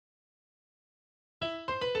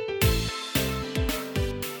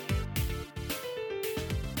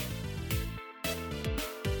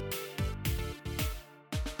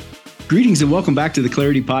Greetings and welcome back to the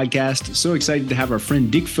Clarity Podcast. So excited to have our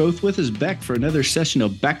friend Dick Foth with us back for another session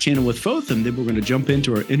of Back Channel with Foth, and then we're going to jump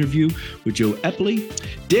into our interview with Joe Epley.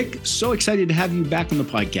 Dick, so excited to have you back on the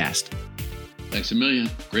podcast. Thanks a million.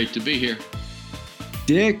 Great to be here.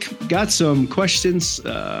 Dick, got some questions.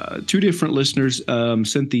 Two different listeners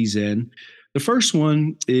sent these in. The first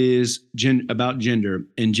one is about gender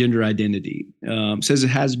and gender identity. Says it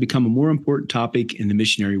has become a more important topic in the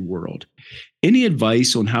missionary world. Any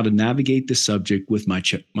advice on how to navigate the subject with my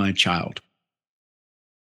child?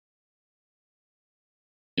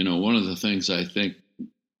 You know, one of the things I think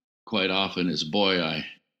quite often is, boy,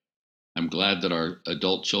 I'm glad that our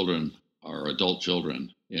adult children are adult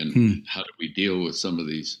children. And how do we deal with some of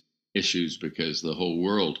these issues? Because the whole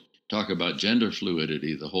world, talk about gender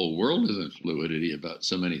fluidity, the whole world is in fluidity about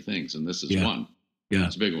so many things. And this is one. Yeah.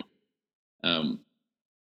 It's a big one.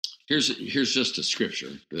 Here's just a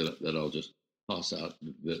scripture that I'll just toss out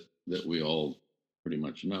that we all pretty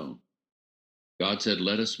much know. God said,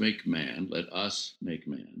 let us make man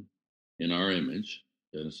in our image,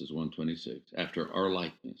 Genesis 1:26, after our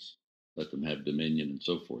likeness, let them have dominion and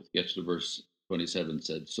so forth. Gets to verse 27,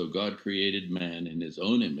 said, so God created man in his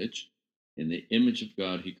own image. In the image of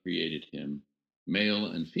God, he created him,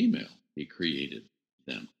 male and female, he created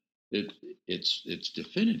them. It's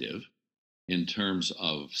definitive in terms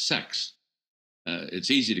of sex.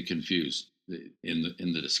 It's easy to confuse in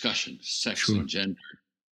the discussion, sex and gender.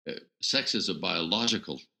 Sex is a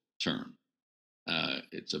biological term.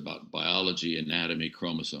 It's about biology, anatomy,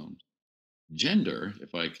 chromosomes. Gender,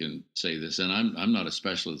 if I can say this, and I'm not a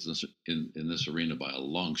specialist in this arena by a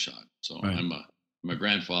long shot. So right. I'm a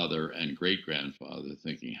grandfather and great grandfather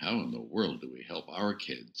thinking, how in the world do we help our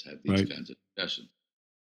kids have these kinds of discussions?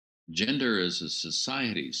 Gender is a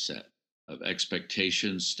society set of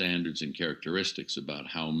expectations, standards, and characteristics about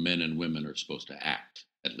how men and women are supposed to act.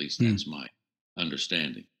 At least that's my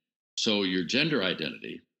understanding. So your gender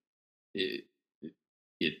identity, it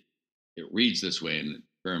reads this way in a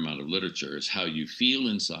fair amount of literature, is how you feel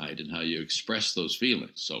inside and how you express those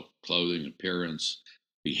feelings. So clothing, appearance,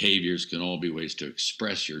 behaviors can all be ways to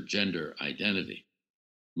express your gender identity.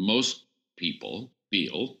 Most people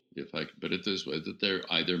feel, if I can put it this way, that they're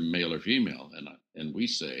either male or female. And we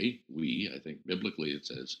say, I think biblically it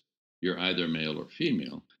says, you're either male or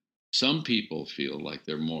female. Some people feel like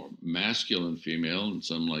they're more masculine female and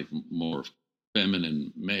some like more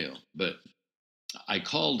feminine male. But I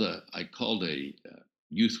called a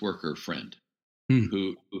youth worker friend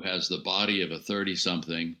who has the body of a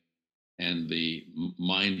 30-something and the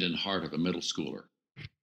mind and heart of a middle schooler.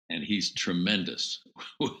 And he's tremendous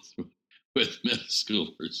with middle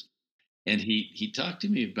schoolers. And he talked to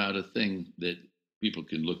me about a thing that people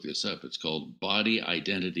can look this up. It's called body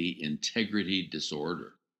identity integrity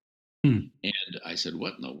disorder. And I said,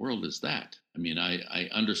 what in the world is that? I mean, I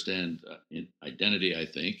understand identity, I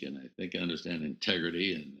think, and I think I understand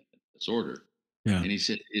integrity and disorder. Yeah. And he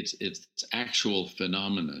said, it's actual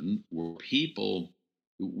phenomenon where people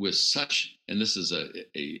with such, and this is a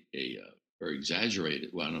very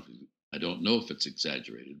exaggerated, well, I don't know if it's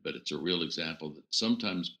exaggerated, but it's a real example that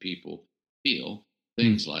sometimes people feel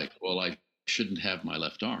things like, well, I shouldn't have my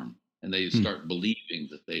left arm. And they start believing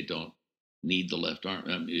that they don't need the left arm.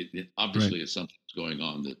 I mean, it obviously is something that's going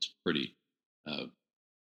on that's pretty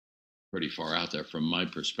far out there from my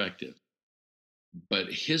perspective.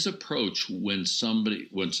 But his approach when some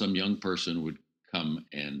young person would come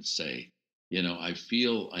and say, you know,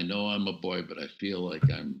 I know I'm a boy, but I feel like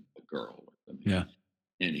I'm a girl. Yeah.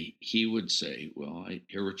 And he would say, well, I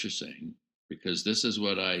hear what you're saying, because this is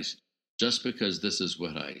what just because this is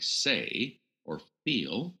what I say or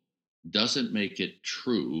feel doesn't make it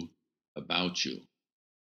true about you.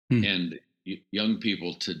 And young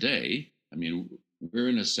people today, I mean, we're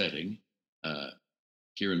in a setting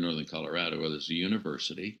here in Northern Colorado where there's a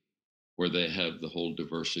university where they have the whole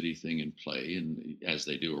diversity thing in play, and as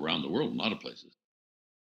they do around the world in a lot of places.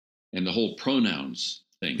 And the whole pronouns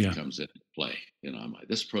thing comes into play. You know, I'm like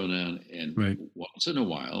this pronoun, and once in a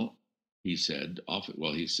while, he said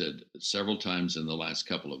several times in the last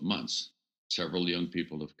couple of months, several young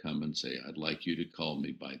people have come and say, I'd like you to call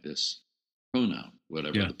me by this pronoun,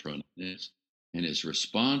 whatever the pronoun is. And his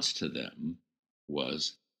response to them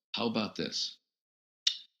was, how about this?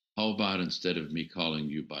 How about instead of me calling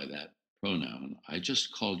you by that pronoun, I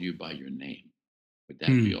just called you by your name? Would that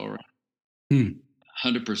be all right?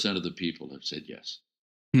 100% of the people have said yes.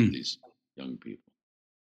 These young people.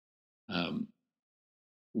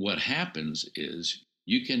 What happens is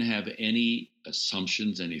you can have any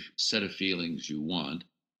assumptions, any set of feelings you want,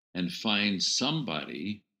 and find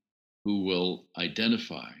somebody who will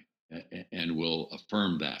identify and will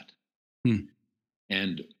affirm that. Hmm.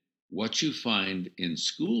 And what you find in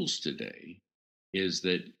schools today is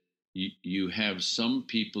that you have some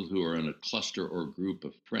people who are in a cluster or group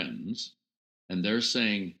of friends, and they're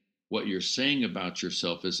saying what you're saying about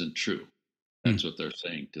yourself isn't true. Hmm. That's what they're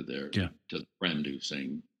saying Yeah. to the friend who's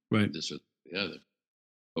saying Right. this or the other.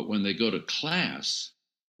 But when they go to class,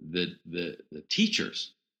 the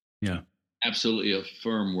teachers Yeah. absolutely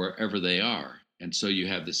affirm wherever they are, and so you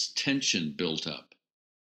have this tension built up.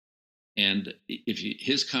 And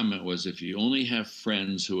his comment was, if you only have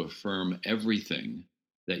friends who affirm everything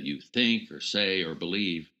that you think or say or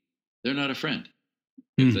believe, they're not a friend.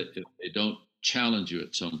 Hmm. If they don't challenge you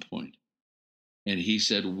at some point. And he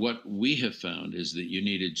said, what we have found is that you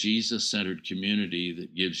need a Jesus centered community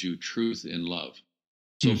that gives you truth in love.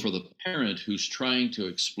 So, Hmm. for the parent who's trying to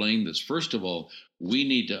explain this, first of all, we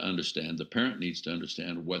need to understand, the parent needs to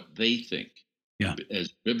understand what they think Yeah.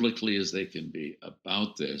 as biblically as they can be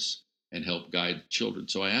about this and help guide children.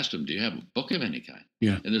 So, I asked him, do you have a book of any kind?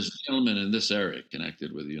 Yeah. And there's a gentleman in this area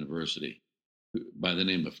connected with the university by the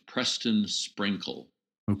name of Preston Sprinkle.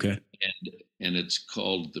 Okay. And it's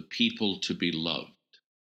called The People to Be Loved.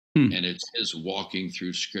 Hmm. And it's his walking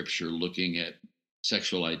through scripture, looking at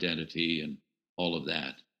sexual identity and all of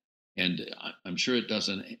that. And I'm sure it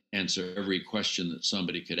doesn't answer every question that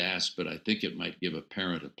somebody could ask, but I think it might give a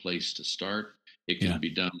parent a place to start. It Yeah. can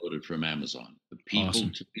be downloaded from Amazon. The People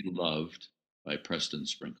Awesome. to Be Loved by Preston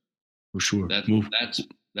Sprinkle. For sure. That Well,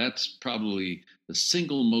 that's probably the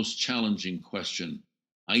single most challenging question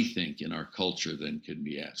I think in our culture then can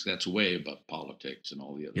be asked. That's way above politics and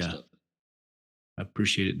all the other yeah. stuff. I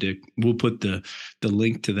appreciate it, Dick. We'll put the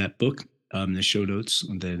link to that book in the show notes,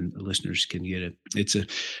 and then the listeners can get it. It's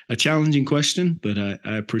a challenging question, but I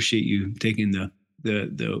appreciate you taking the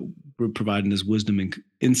providing this wisdom and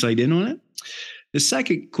insight in on it. The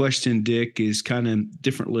second question, Dick, is kind of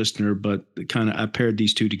different listener, but kind of I paired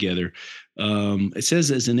these two together. It says,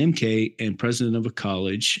 as an MK and president of a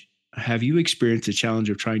college, have you experienced the challenge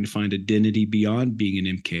of trying to find identity beyond being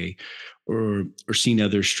an MK, or seen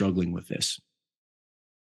others struggling with this?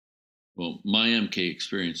 Well, my MK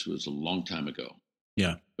experience was a long time ago,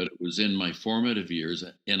 Yeah. but it was in my formative years,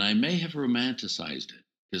 and I may have romanticized it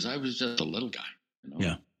because I was just a little guy, you know.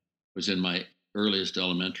 Yeah. It was in my earliest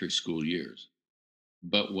elementary school years.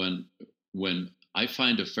 But when I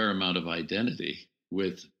find a fair amount of identity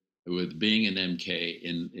with being an MK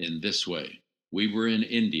in this way, we were in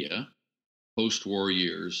India, post-war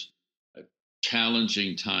years,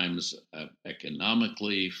 challenging times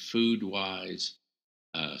economically, food-wise,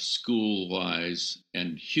 school-wise,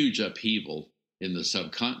 and huge upheaval in the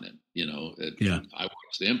subcontinent. Yeah. I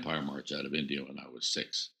watched the Empire March out of India when I was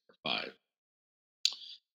 6 or 5.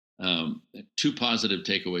 Two positive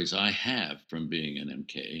takeaways I have from being an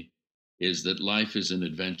MK is that life is an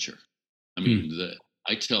adventure. I Hmm. mean,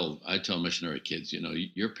 I tell missionary kids,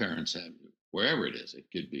 your parents have, wherever it is, it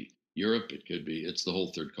could be Europe, it's the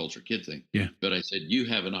whole third culture kid thing. Yeah. But I said you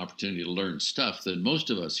have an opportunity to learn stuff that most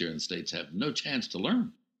of us here in the States have no chance to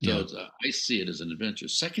learn. So Yeah. I see it as an adventure.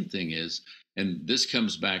 Second thing is, and this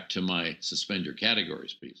comes back to my suspend your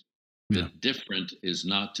categories piece, Yeah. that different is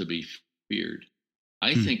not to be feared.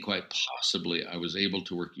 I Hmm. think quite possibly I was able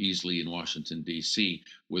to work easily in Washington, D.C.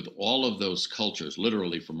 with all of those cultures,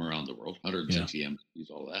 literally from around the world, Yeah. 160 embassies,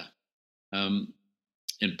 all that. Um,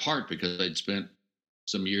 in part because I'd spent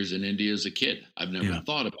some years in India as a kid. I've never Yeah.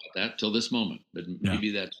 thought about that till this moment, but Yeah. maybe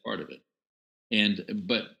that's part of it.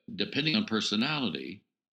 But depending on personality,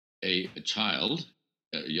 a child,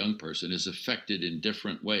 a young person, is affected in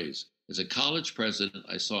different ways. As a college president,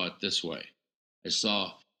 I saw it this way.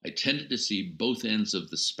 I tended to see both ends of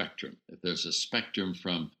the spectrum. If there's a spectrum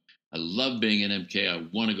from I love being an MK, I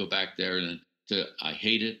want to go back there, and to I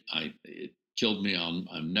hate it, it killed me.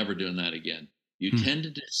 I'm never doing that again. You Hmm.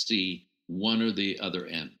 tended to see one or the other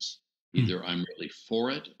ends. Hmm. Either I'm really for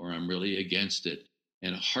it or I'm really against it,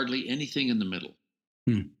 and hardly anything in the middle.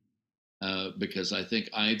 Hmm. Because I think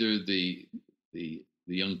either the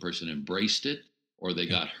young person embraced it or they Yeah.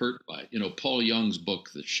 got hurt by it. Paul Young's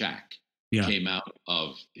book, The Shack, Yeah. came out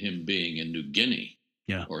of him being in New Guinea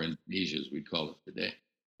Yeah. or Indonesia, as we call it today,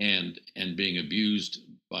 and being abused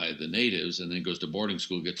by the natives, and then goes to boarding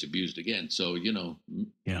school, gets abused again. So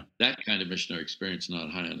Yeah. that kind of missionary experience not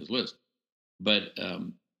high on his list, but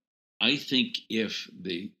I think if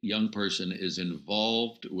the young person is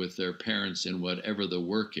involved with their parents in whatever the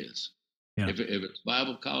work is, Yeah. if it's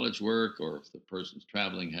Bible college work or if the person's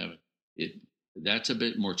traveling, having it, that's a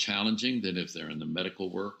bit more challenging than if they're in the medical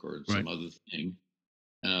work or Right. some other thing.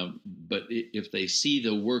 But if they see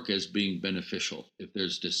the work as being beneficial, if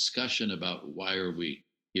there's discussion about why are we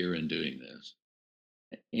here and doing this,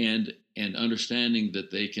 and understanding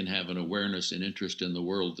that they can have an awareness and interest in the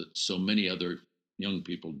world that so many other young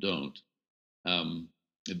people don't. Um,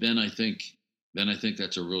 then I think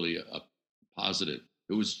that's a really a positive.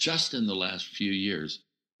 It was just in the last few years,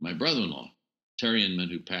 my brother-in-law, Terry Inman,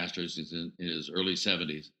 who pastors, is in his early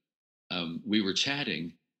 70s. We were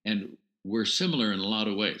chatting, and we're similar in a lot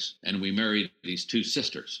of ways. And we married these two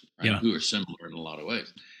sisters, right, who are similar in a lot of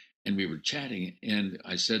ways. And we were chatting, and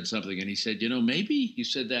I said something, and he said, maybe you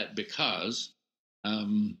said that because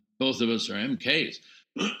both of us are MKs.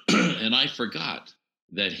 And I forgot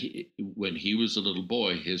that when he was a little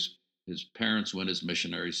boy, his parents went as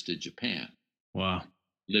missionaries to Japan. Wow.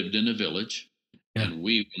 Lived in a village. Yeah. And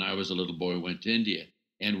when I was a little boy, went to India.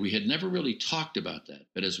 And we had never really talked about that.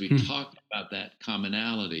 But as we talked about that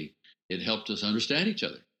commonality, it helped us understand each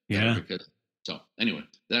other. Yeah. So anyway,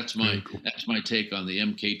 that's my take on the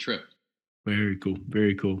MK trip. Very cool.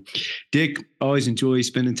 Very cool. Dick, always enjoy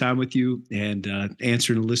spending time with you and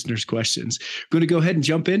answering the listeners' questions. I'm going to go ahead and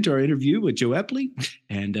jump into our interview with Joe Epley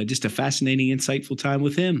and just a fascinating, insightful time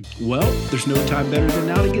with him. Well, there's no time better than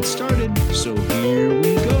now to get started. So here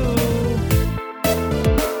we go.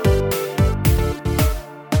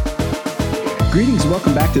 Greetings and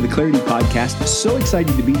welcome back to the Clarity Podcast. So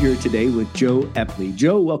excited to be here today with Joe Epley.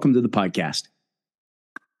 Joe, welcome to the podcast.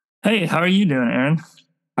 Hey, how are you doing, Aaron?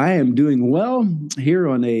 I am doing well here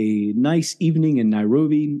on a nice evening in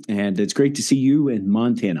Nairobi, and it's great to see you in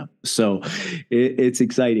Montana. So it's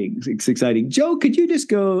exciting. It's exciting. Joe, could you just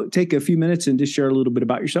go take a few minutes and just share a little bit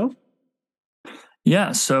about yourself?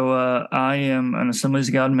 Yeah, so I am an Assemblies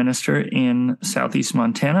of God minister in Southeast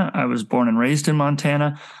Montana. I was born and raised in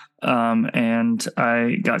Montana. And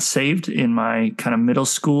I got saved in my kind of middle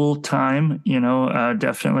school time,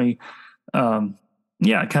 definitely, kind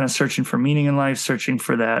of searching for meaning in life, searching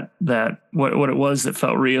for that what it was that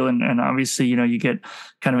felt real. And obviously, you get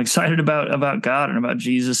kind of excited about God and about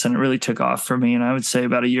Jesus, and it really took off for me. And I would say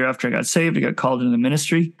about a year after I got saved, I got called into the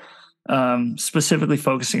ministry, specifically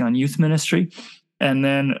focusing on youth ministry. And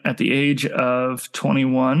then at the age of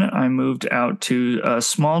 21, I moved out to a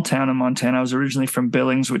small town in Montana. I was originally from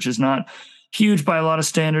Billings, which is not huge by a lot of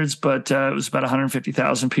standards, but it was about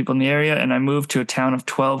 150,000 people in the area. And I moved to a town of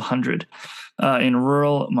 1,200 in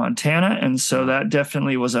rural Montana. And so that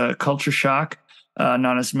definitely was a culture shock.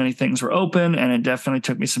 Not as many things were open, and it definitely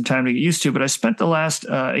took me some time to get used to. But I spent the last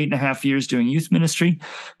 8.5 years doing youth ministry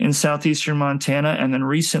in southeastern Montana. And then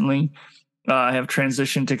recently, I have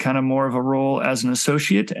transitioned to kind of more of a role as an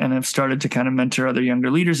associate, and have started to kind of mentor other younger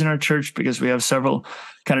leaders in our church, because we have several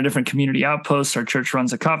kind of different community outposts. Our church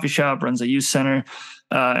runs a coffee shop, runs a youth center.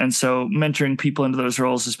 And so mentoring people into those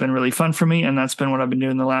roles has been really fun for me. And that's been what I've been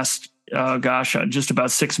doing the last, just about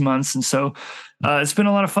 6 months. And so it's been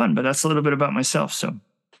a lot of fun, but that's a little bit about myself. So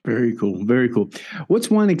very cool. Very cool. What's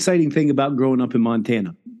one exciting thing about growing up in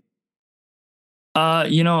Montana?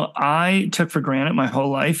 I took for granted my whole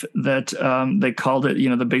life that they called it,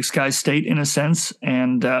 the big sky state in a sense.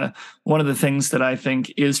 And one of the things that I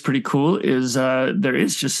think is pretty cool is there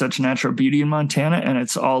is just such natural beauty in Montana, and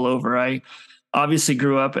it's all over. I obviously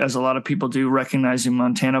grew up, as a lot of people do, recognizing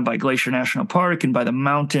Montana by Glacier National Park and by the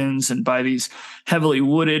mountains and by these heavily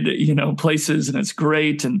wooded, places, and it's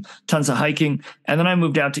great, and tons of hiking. And then I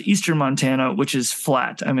moved out to eastern Montana, which is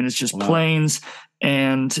flat. I mean, it's just plains.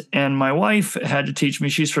 And my wife had to teach me.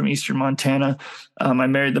 She's from eastern Montana. I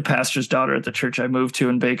married the pastor's daughter at the church I moved to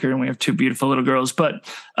in Baker, and we have two beautiful little girls. But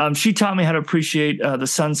she taught me how to appreciate the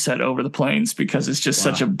sunset over the plains, because it's just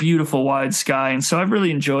such a beautiful wide sky. And so I've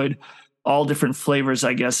really enjoyed all different flavors,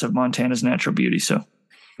 I guess, of Montana's natural beauty. So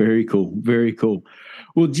very cool. Very cool.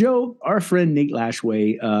 Well, Joe, our friend Nate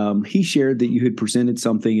Lashway, he shared that you had presented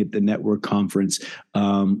something at the network conference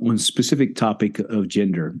on a specific topic of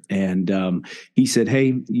gender. And he said,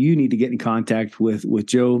 hey, you need to get in contact with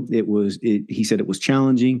Joe. He said it was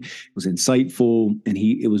challenging, it was insightful, and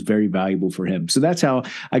it was very valuable for him. So that's how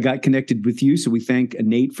I got connected with you. So we thank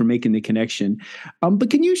Nate for making the connection. But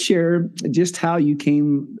can you share just how you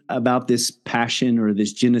came about this passion, or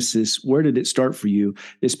this genesis? Where did it start for you,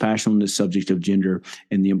 this passion on the subject of gender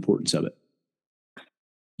and the importance of it?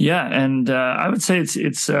 Yeah, and I would say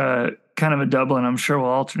it's kind of a double, and I'm sure we'll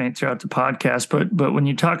alternate throughout the podcast. But when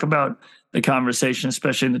you talk about the conversation,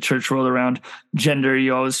 especially in the church world around gender,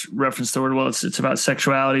 you always reference the word. Well, it's about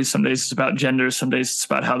sexuality. Some days it's about gender. Some days it's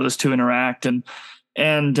about how those two interact.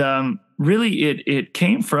 And really, it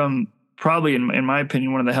came from probably, in my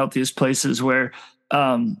opinion, one of the healthiest places where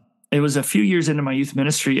it was a few years into my youth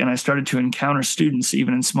ministry, and I started to encounter students,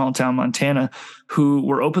 even in small town Montana, who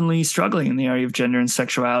were openly struggling in the area of gender and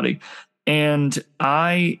sexuality. And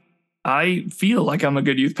I I feel like I'm a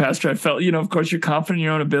good youth pastor. I felt, of course, you're confident in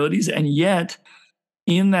your own abilities. And yet,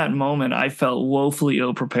 in that moment, I felt woefully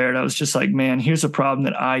ill prepared. I was just like, man, here's a problem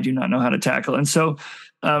that I do not know how to tackle. And so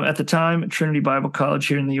at the time, Trinity Bible College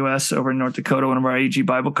here in the U.S., over in North Dakota, one of our AG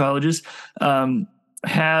Bible colleges,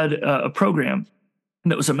 had a program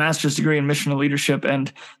that was a master's degree in missional leadership.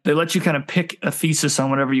 And they let you kind of pick a thesis on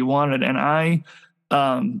whatever you wanted. And I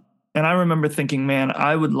remember thinking, man,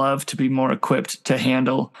 I would love to be more equipped to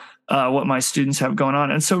handle what my students have going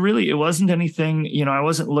on. And so really it wasn't anything, I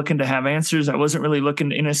wasn't looking to have answers. I wasn't really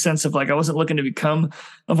looking in a sense of like, I wasn't looking to become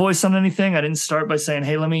a voice on anything. I didn't start by saying,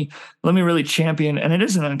 hey, let me really champion. And it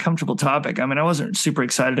is an uncomfortable topic. I mean, I wasn't super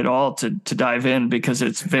excited at all to dive in because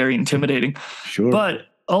it's very intimidating. Sure. But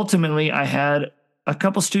ultimately I had a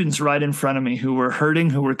couple students right in front of me who were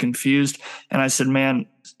hurting, who were confused. And I said, man,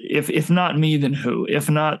 if not me, then who? If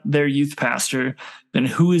not their youth pastor, then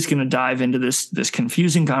who is going to dive into this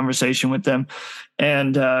confusing conversation with them?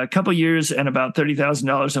 And a couple years and about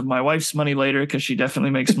 $30,000 of my wife's money later, because she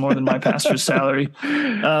definitely makes more than my pastor's salary.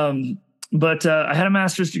 But I had a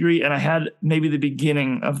master's degree and I had maybe the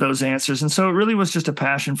beginning of those answers. And so it really was just a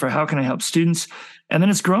passion for how can I help students? And then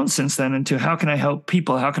it's grown since then into how can I help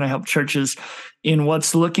people? How can I help churches in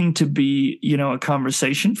what's looking to be, a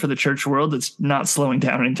conversation for the church world that's not slowing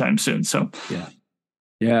down anytime soon. So,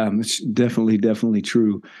 yeah, it's definitely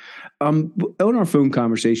true. On our phone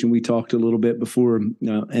conversation, we talked a little bit before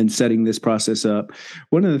and setting this process up.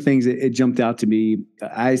 One of the things that it jumped out to me,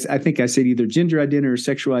 I think I said either gender identity or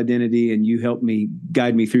sexual identity, and you helped me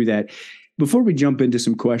guide me through that. Before we jump into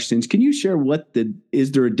some questions, can you share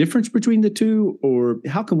is there a difference between the two, or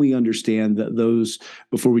how can we understand those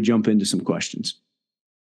before we jump into some questions?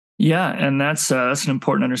 Yeah, and that's an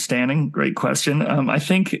important understanding. Great question. I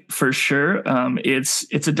think for sure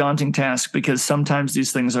it's a daunting task because sometimes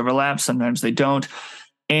these things overlap, sometimes they don't.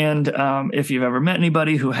 And if you've ever met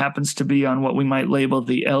anybody who happens to be on what we might label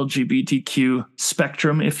the LGBTQ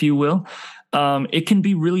spectrum, if you will, it can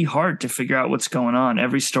be really hard to figure out what's going on.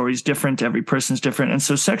 Every story's different, every person's different. And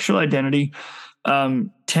so sexual identity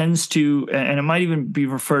tends to, and it might even be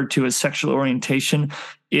referred to as sexual orientation.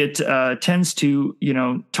 It tends to,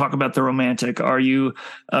 talk about the romantic. Are you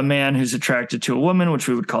a man who's attracted to a woman, which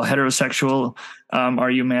we would call heterosexual? Are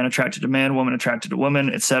you a man attracted to man, woman attracted to woman,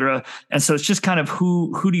 et cetera? And so it's just kind of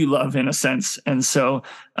who do you love in a sense? And so,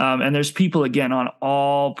 and there's people, again, on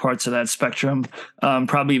all parts of that spectrum,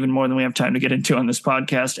 probably even more than we have time to get into on this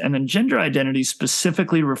podcast. And then gender identity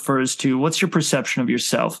specifically refers to what's your perception of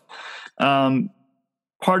yourself?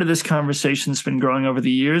 Part of this conversation that's been growing over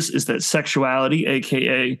the years is that sexuality,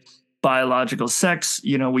 aka biological sex,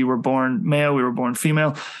 we were born male, we were born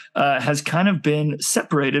female, has kind of been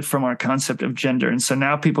separated from our concept of gender. And so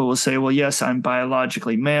now people will say, well, yes, I'm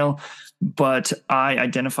biologically male, but I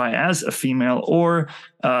identify as a female, or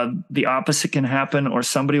the opposite can happen, or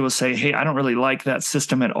somebody will say, hey, I don't really like that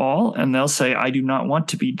system at all. And they'll say, I do not want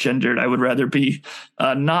to be gendered. I would rather be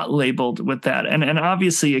not labeled with that. And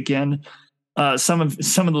obviously, again, some of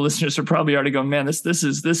the listeners are probably already going, man, this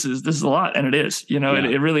is a lot. And it is,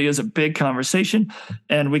 it really is a big conversation,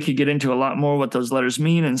 and we could get into a lot more what those letters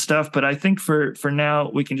mean and stuff. But I think for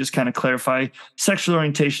now, we can just kind of clarify sexual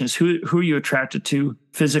orientation is who are you attracted to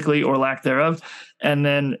physically or lack thereof. And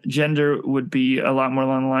then gender would be a lot more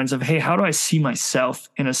along the lines of, hey, how do I see myself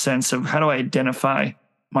in a sense of how do I identify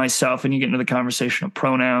myself? And you get into the conversation of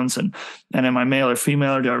pronouns and am I male or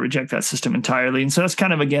female, or do I reject that system entirely? And so that's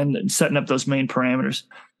kind of, again, setting up those main parameters.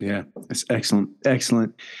 Yeah, that's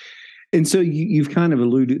excellent. And so you've kind of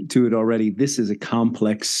alluded to it already. This is a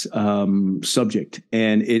complex subject,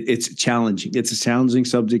 and it's challenging. It's a challenging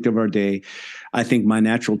subject of our day. I think my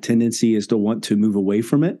natural tendency is to want to move away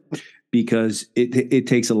from it, because it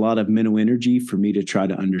takes a lot of mental energy for me to try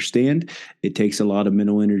to understand. It takes a lot of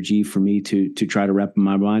mental energy for me to try to wrap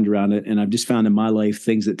my mind around it. And I've just found in my life,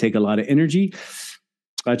 things that take a lot of energy,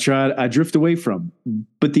 I drift away from.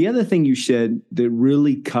 But the other thing you said that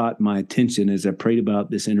really caught my attention as I prayed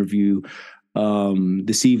about this interview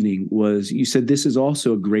this evening was you said this is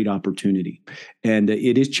also a great opportunity, and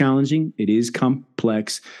it is challenging, it is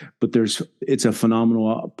complex, but it's a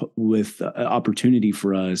phenomenal opportunity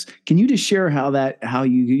for us. Can you just share how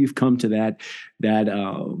you've come to that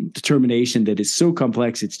determination that it's so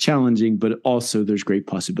complex, it's challenging, but also there's great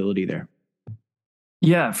possibility there?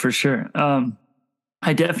 Yeah, for sure.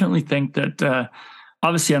 I definitely think that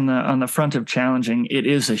obviously on the front of challenging, it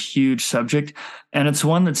is a huge subject, and it's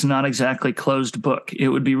one that's not exactly closed book. It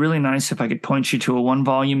would be really nice if I could point you to a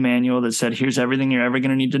 1-volume manual that said, here's everything you're ever going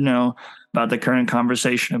to need to know about the current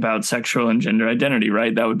conversation about sexual and gender identity,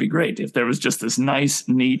 right? That would be great if there was just this nice,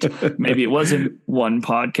 neat, maybe it was in one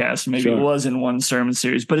podcast, maybe it was in one sermon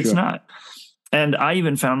series, but it's not. And I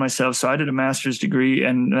even found myself, so I did a master's degree,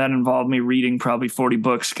 and that involved me reading probably 40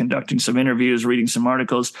 books, conducting some interviews, reading some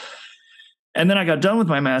articles. And then I got done with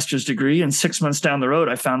my master's degree, and 6 months down the road,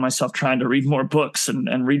 I found myself trying to read more books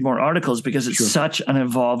and read more articles because it's such an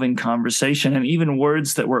evolving conversation. And even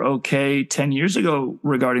words that were okay 10 years ago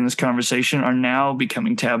regarding this conversation are now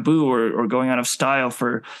becoming taboo or going out of style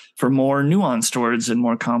for more nuanced words and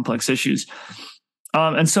more complex issues.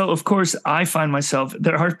 And so, of course, I find myself,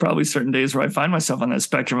 there are probably certain days where I find myself on that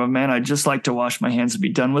spectrum of, man, I'd just like to wash my hands and be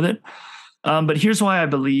done with it. But here's why I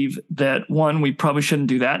believe that, one, we probably shouldn't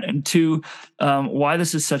do that. And two, why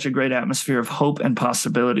this is such a great atmosphere of hope and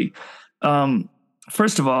possibility.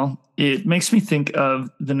 First of all, it makes me think of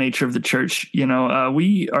the nature of the church.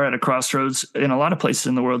 We are at a crossroads in a lot of places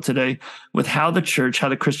in the world today with how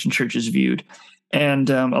the Christian church is viewed. And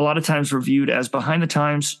a lot of times we're viewed as behind the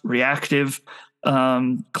times, reactive,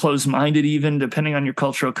 closed-minded, even depending on your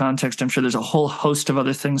cultural context. I'm sure there's a whole host of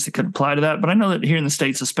other things that could apply to that. But I know that here in the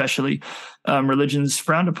States, especially, religion's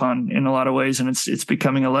frowned upon in a lot of ways, and it's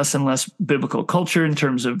becoming a less and less biblical culture in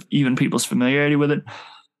terms of even people's familiarity with it.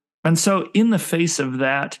 And so in the face of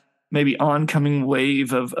that maybe oncoming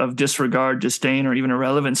wave of disregard, disdain, or even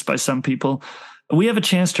irrelevance by some people, we have a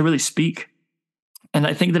chance to really speak. And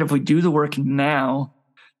I think that if we do the work now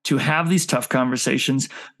to have these tough conversations,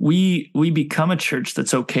 we become a church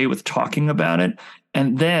that's okay with talking about it.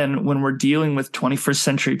 And then when we're dealing with 21st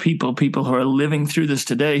century people who are living through this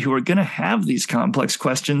today, who are going to have these complex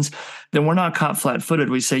questions, then we're not caught flat-footed.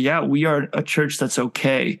 We say, yeah, we are a church that's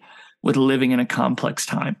okay with living in a complex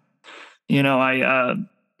time.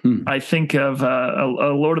 I think of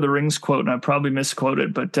a Lord of the Rings quote, and I probably misquote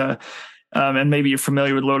it, but and maybe you're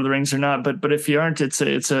familiar with Lord of the Rings or not, but if you aren't, it's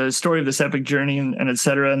a story of this epic journey and et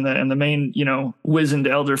cetera. And the main, wizened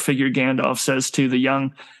elder figure Gandalf says to the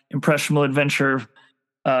young, impressionable adventurer,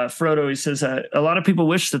 Frodo, he says, a lot of people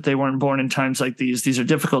wish that they weren't born in times like these. These are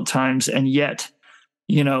difficult times. And yet,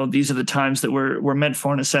 these are the times that we're meant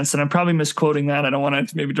for, in a sense. And I'm probably misquoting that. I don't want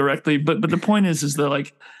to maybe directly, but the point is that,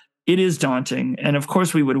 like, it is daunting. And of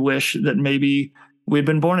course we would wish that maybe we'd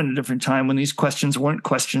been born in a different time when these questions weren't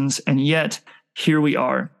questions, and yet here we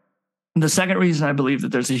are. The second reason I believe that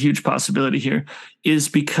there's a huge possibility here is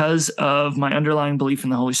because of my underlying belief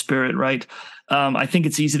in the Holy Spirit, right? I think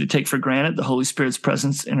it's easy to take for granted the Holy Spirit's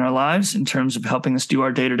presence in our lives in terms of helping us do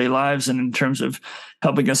our day-to-day lives and in terms of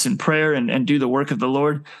helping us in prayer and do the work of the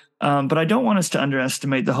Lord. But I don't want us to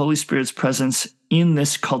underestimate the Holy Spirit's presence in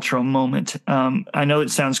this cultural moment. I know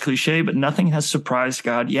it sounds cliche, but nothing has surprised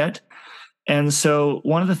God yet. And so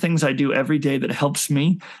one of the things I do every day that helps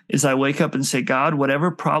me is I wake up and say, God, whatever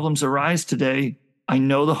problems arise today, I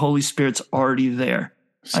know the Holy Spirit's already there.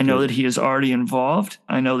 I know that he is already involved.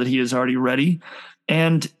 I know that he is already ready.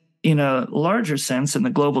 And in a larger sense, in the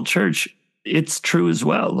global church, it's true as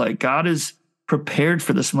well. Like, God is prepared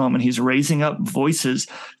for this moment. He's raising up voices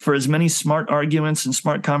for as many smart arguments and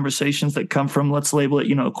smart conversations that come from, let's label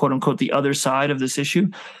it, quote unquote, the other side of this issue.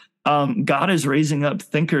 God is raising up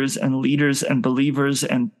thinkers and leaders and believers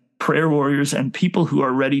and prayer warriors and people who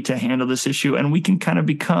are ready to handle this issue. And we can kind of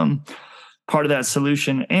become part of that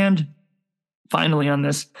solution. And finally on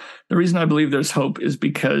this, the reason I believe there's hope is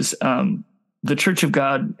because the Church of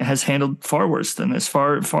God has handled far worse than this,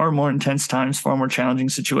 far more intense times, far more challenging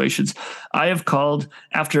situations. I have called,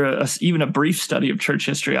 after even a brief study of church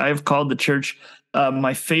history, I have called the church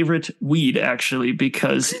my favorite weed, actually,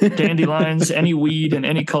 because dandelions, any weed in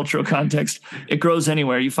any cultural context, it grows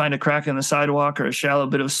anywhere. You find a crack in the sidewalk or a shallow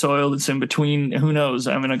bit of soil that's in between, who knows,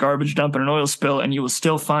 I'm in a garbage dump and an oil spill, and you will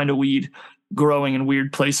still find a weed growing in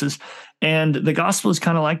weird places. And the gospel is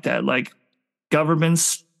kind of like that. Like,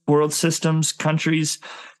 governments, world systems, countries,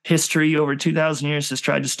 history over 2,000 years has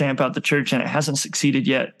tried to stamp out the church, and it hasn't succeeded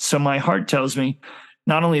yet. So my heart tells me,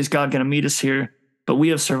 not only is God going to meet us here, but we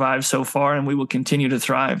have survived so far, and we will continue to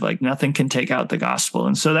thrive. Like, nothing can take out the gospel.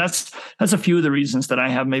 And so that's a few of the reasons that I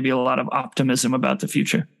have maybe a lot of optimism about the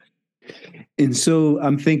future. And so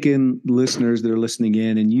I'm thinking, listeners that are listening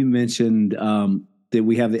in, and you mentioned that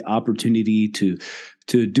we have the opportunity to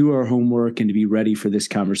do our homework and to be ready for this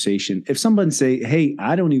conversation. If someone say, hey,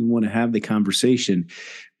 I don't even want to have the conversation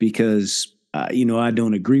because I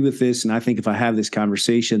don't agree with this, and I think if I have this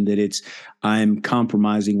conversation that I'm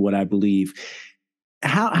compromising what I believe.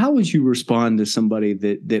 how would you respond to somebody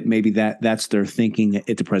that maybe that's their thinking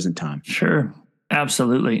at the present time? Sure,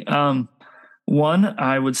 absolutely. One,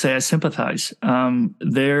 I would say I sympathize.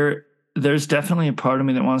 There's definitely a part of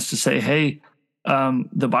me that wants to say, hey,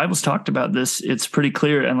 the Bible's talked about this. It's pretty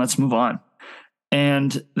clear, and let's move on.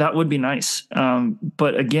 And that would be nice.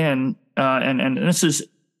 But again, and this is,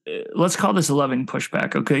 let's call this a loving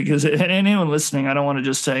pushback, okay? Because anyone listening, I don't want to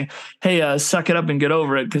just say, hey, suck it up and get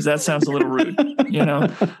over it, because that sounds a little rude,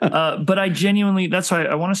 But I genuinely, that's why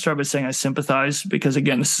I want to start by saying I sympathize, because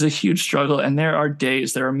again, this is a huge struggle. And there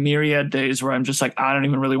are myriad days where I'm just like, I don't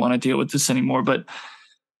even really want to deal with this anymore.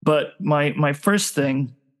 But my first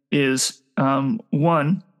thing is,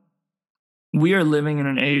 one, we are living in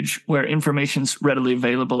an age where information's readily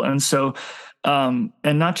available. And so, and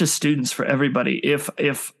not just students, for everybody. If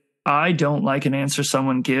I don't like an answer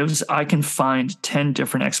someone gives, I can find 10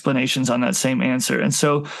 different explanations on that same answer. And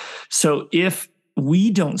so if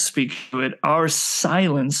we don't speak to it, our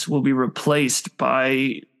silence will be replaced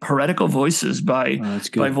by heretical voices, by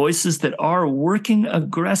voices that are working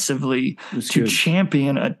aggressively to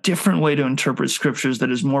champion a different way to interpret scriptures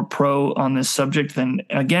that is more pro on this subject than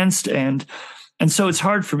against. And so it's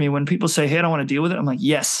hard for me when people say, hey, I don't want to deal with it. I'm like,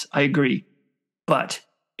 yes, I agree. But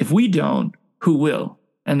if we don't, who will?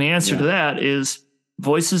 And the answer to that is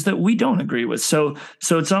voices that we don't agree with. So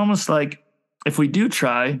it's almost like, if we do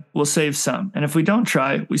try, we'll save some. And if we don't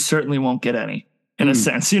try, we certainly won't get any, in a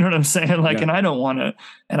sense. You know what I'm saying? Like, and I don't want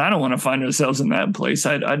to find ourselves in that place.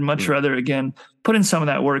 I'd much rather, again, put in some of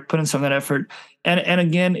that work, put in some of that effort. And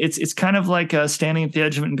again, it's kind of like standing at the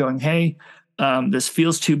edge of it and going, hey, this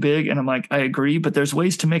feels too big. And I'm like, I agree, but there's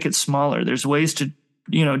ways to make it smaller. There's ways to,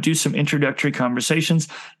 do some introductory conversations,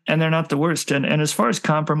 and they're not the worst. And as far as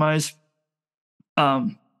compromise,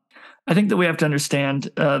 I think that we have to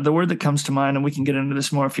understand the word that comes to mind, and we can get into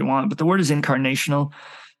this more if you want, but the word is incarnational.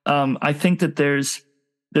 I think that there's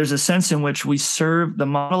a sense in which we serve, the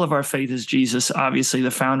model of our faith is Jesus. Obviously,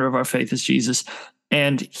 the founder of our faith is Jesus.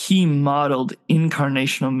 And he modeled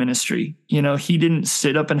incarnational ministry. He didn't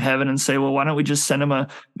sit up in heaven and say, well, why don't we just send him a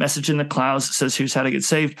message in the clouds that says, here's how to get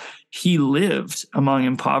saved. He lived among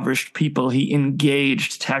impoverished people. He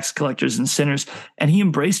engaged tax collectors and sinners, and he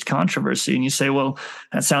embraced controversy. And you say, well,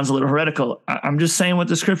 that sounds a little heretical. I'm just saying what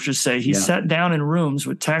the scriptures say. He sat down in rooms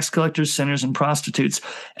with tax collectors, sinners, and prostitutes,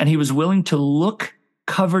 and he was willing to look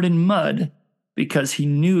covered in mud because he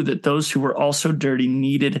knew that those who were also dirty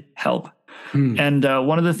needed help. And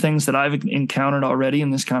one of the things that I've encountered already in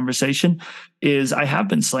this conversation is I have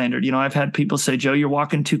been slandered. I've had people say, Joe, you're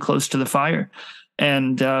walking too close to the fire.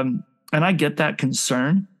 And I get that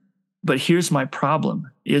concern. But here's my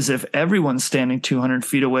problem is if everyone's standing 200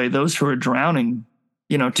 feet away, those who are drowning,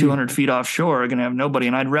 200 feet offshore are going to have nobody.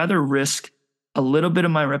 And I'd rather risk a little bit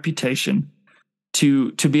of my reputation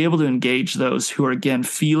to be able to engage those who are, again,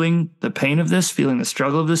 feeling the pain of this, feeling the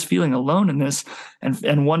struggle of this, feeling alone in this,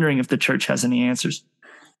 and wondering if the church has any answers.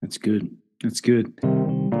 That's good. That's good.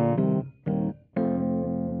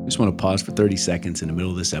 I just want to pause for 30 seconds in the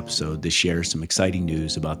middle of this episode to share some exciting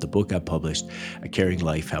news about the book I published, A Caring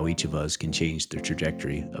Life, How Each of Us Can Change the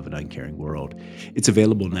Trajectory of an Uncaring World. It's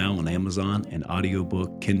available now on Amazon in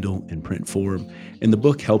audiobook, Kindle, and print form. And the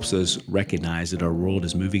book helps us recognize that our world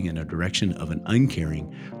is moving in a direction of an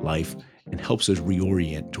uncaring life and helps us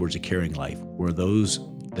reorient towards a caring life, where those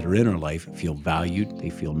that are in our life feel valued, they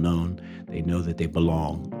feel known, they know that they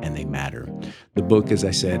belong, and they matter. The book, as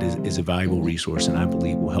I said, is a valuable resource, and I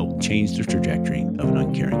believe will help change the trajectory of an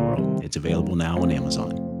uncaring world. It's available now on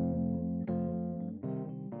Amazon.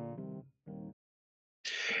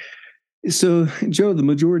 So, Joe, the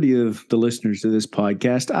majority of the listeners to this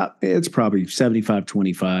podcast, it's probably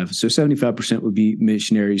 75-25. So 75% would be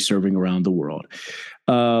missionaries serving around the world.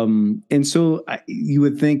 And so you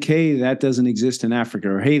would think, hey, that doesn't exist in Africa,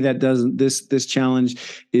 or hey, this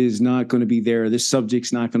challenge is not going to be there. This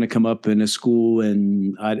subject's not going to come up in a school,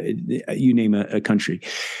 and you name a country.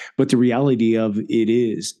 But the reality of it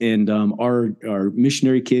is, and our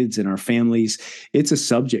missionary kids and our families, it's a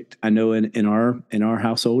subject. I know in our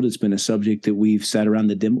household, it's been a subject that we've sat around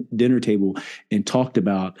the dinner table and talked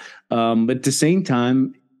about. But at the same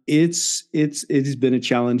time, it has been a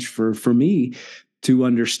challenge for me to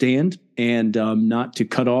understand and not to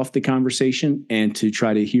cut off the conversation, and to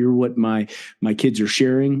try to hear what my kids are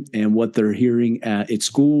sharing and what they're hearing at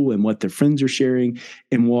school and what their friends are sharing,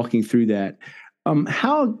 and walking through that.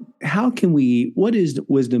 How can we, what is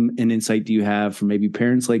wisdom and insight do you have for maybe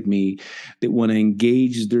parents like me that want to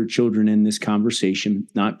engage their children in this conversation,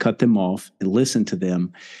 not cut them off, and listen to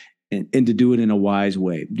them, and to do it in a wise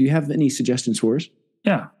way? Do you have any suggestions for us?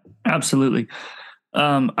 Yeah, absolutely.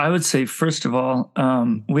 I would say, first of all,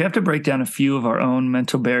 we have to break down a few of our own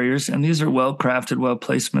mental barriers, and these are well-crafted,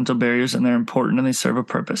 well-placed mental barriers, and they're important and they serve a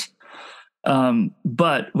purpose.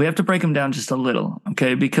 But we have to break them down just a little,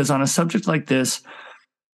 okay? Because on a subject like this,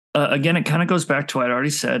 again, it kind of goes back to what I already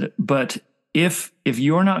said, but if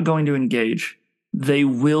you're not going to engage, they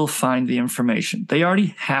will find the information. They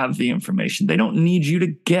already have the information. They don't need you to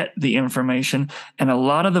get the information. And a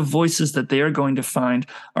lot of the voices that they are going to find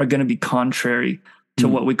are going to be contrary to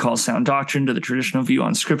what we call sound doctrine, to the traditional view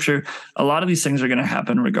on scripture. A lot of these things are going to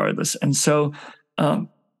happen regardless. And so, one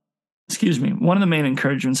of the main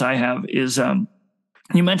encouragements I have is,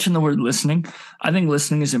 you mentioned the word listening. I think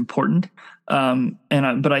listening is important.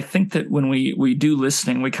 But I think that when we do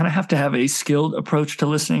listening, we kind of have to have a skilled approach to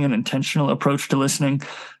listening, an intentional approach to listening.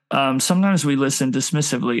 Sometimes we listen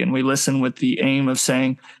dismissively, and we listen with the aim of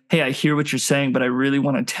saying, hey, I hear what you're saying, but I really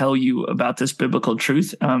want to tell you about this biblical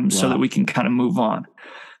truth so that we can kind of move on.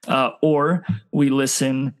 Or we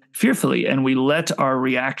listen fearfully, and we let our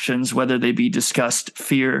reactions, whether they be disgust,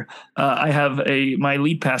 fear. My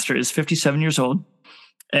lead pastor is 57 years old,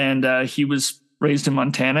 and he was raised in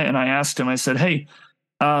Montana. And I asked him, I said, hey,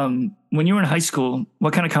 when you were in high school,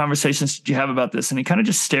 what kind of conversations did you have about this? And he kind of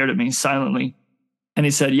just stared at me silently. And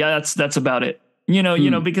he said, yeah, that's about it.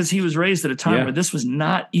 Because he was raised at a time where this was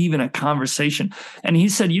not even a conversation. And he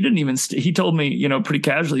said, you didn't even, he told me, pretty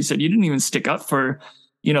casually, he said, you didn't even stick up for,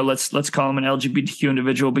 let's call him an LGBTQ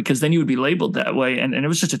individual, because then you would be labeled that way. And it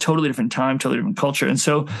was just a totally different time, totally different culture. And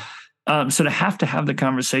so to have the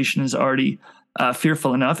conversation is already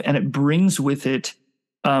fearful enough, and it brings with it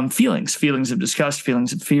feelings of disgust,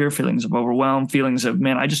 feelings of fear, feelings of overwhelm, feelings of,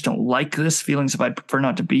 man, I just don't like this, feelings of I'd prefer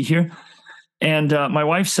not to be here. And my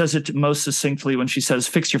wife says it most succinctly when she says,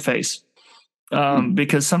 fix your face.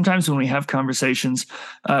 Because sometimes when we have conversations,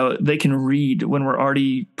 they can read when we're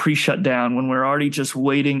already pre-shut down, when we're already just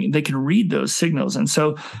waiting, they can read those signals. And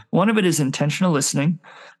so one of it is intentional listening.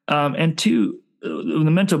 And two, the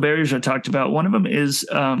mental barriers I talked about, one of them is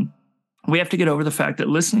we have to get over the fact that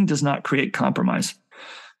listening does not create compromise.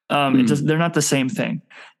 They're not the same thing.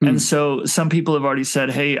 And so some people have already said,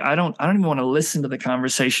 hey, I don't even want to listen to the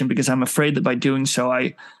conversation because I'm afraid that by doing so,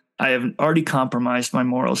 I have already compromised my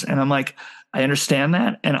morals. And I'm like, I understand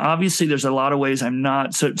that. And obviously there's a lot of ways I'm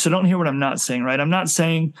not. So don't hear what I'm not saying, right? I'm not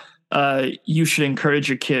saying you should encourage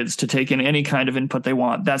your kids to take in any kind of input they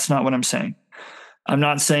want. That's not what I'm saying. I'm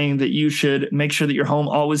not saying that you should make sure that your home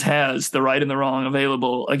always has the right and the wrong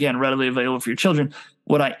available, again, readily available for your children.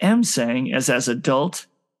 What I am saying is, as adult,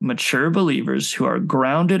 mature believers who are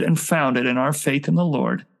grounded and founded in our faith in the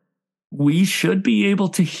Lord, we should be able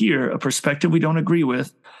to hear a perspective we don't agree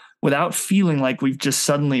with without feeling like we've just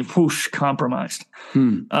suddenly whoosh compromised.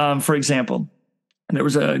 For example, there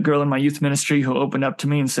was a girl in my youth ministry who opened up to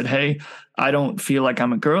me and said, hey, I don't feel like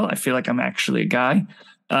I'm a girl. I feel like I'm actually a guy.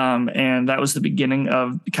 And that was the beginning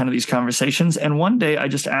of kind of these conversations. And one day I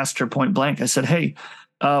just asked her point blank. I said, hey,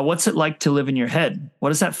 what's it like to live in your head? What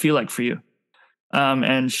does that feel like for you?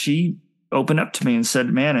 And she opened up to me and said,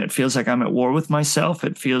 man, it feels like I'm at war with myself.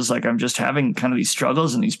 It feels like I'm just having kind of these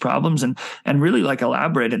struggles and these problems, and really like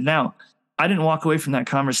elaborated. Now, I didn't walk away from that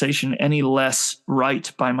conversation any less right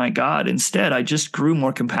by my God. Instead, I just grew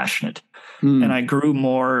more compassionate and I grew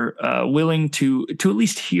more willing to at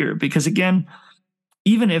least hear, because again,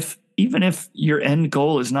 even if your end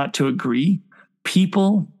goal is not to agree,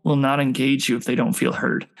 people will not engage you if they don't feel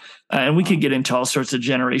heard. And we could get into all sorts of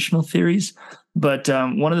generational theories, but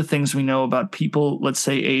one of the things we know about people, let's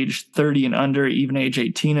say age 30 and under, even age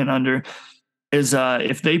 18 and under, is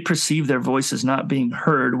if they perceive their voice as not being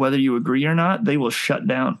heard, whether you agree or not, they will shut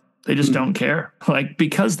down. They just don't care.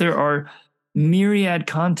 Because there are myriad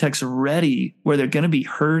contexts ready where they're going to be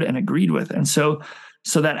heard and agreed with. And so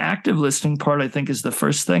that active listening part, I think, is the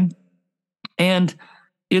first thing. And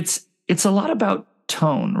it's a lot about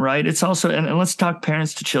tone, right? It's also, and let's talk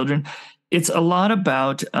parents to children. It's a lot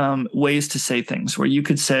about ways to say things where you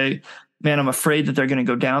could say, man, I'm afraid that they're going to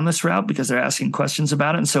go down this route because they're asking questions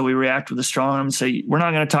about it. And so we react with a strong arm and say, we're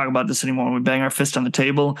not going to talk about this anymore. And we bang our fist on the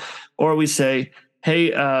table. Or we say,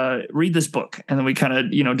 hey, read this book. And then we kind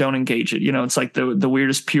of, don't engage it. It's like the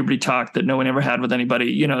weirdest puberty talk that no one ever had with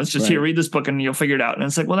anybody. It's just, here, read this book and you'll figure it out. And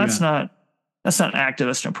it's like, well, that's not active.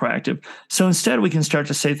 That's not proactive. So instead we can start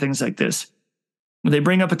to say things like this. They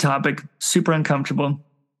bring up a topic, super uncomfortable.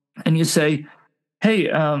 And you say,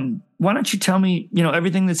 hey, why don't you tell me,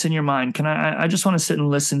 everything that's in your mind? I just want to sit and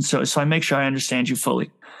listen. So I make sure I understand you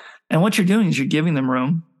fully. And what you're doing is you're giving them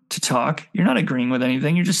room to talk. You're not agreeing with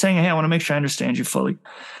anything. You're just saying, hey, I want to make sure I understand you fully.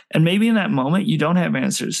 And maybe in that moment, you don't have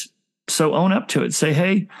answers. So own up to it. Say,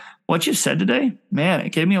 hey, what you said today, man,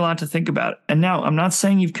 it gave me a lot to think about. And now I'm not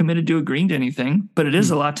saying you've committed to agreeing to anything, but it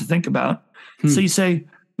is a lot to think about. So you say,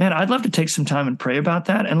 man, I'd love to take some time and pray about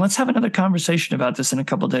that. And let's have another conversation about this in a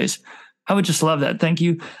couple of days. I would just love that. Thank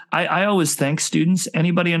you. I always thank students,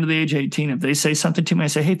 anybody under the age of 18, if they say something to me, I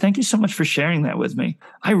say, hey, thank you so much for sharing that with me.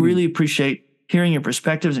 I really appreciate hearing your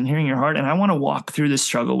perspectives and hearing your heart. And I want to walk through this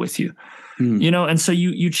struggle with you. And so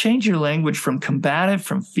you change your language from combative,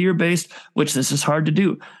 from fear-based, which this is hard to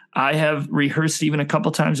do. I have rehearsed even a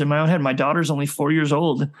couple times in my own head. My daughter's only 4 years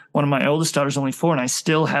old. One of my oldest daughters only 4, and I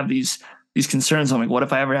still have these concerns. I'm like, what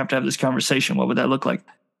if I ever have to have this conversation? What would that look like?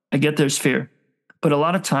 I get there's fear, but a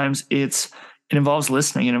lot of times it involves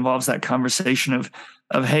listening. It involves that conversation of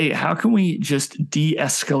hey, how can we just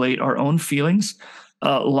de-escalate our own feelings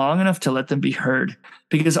long enough to let them be heard?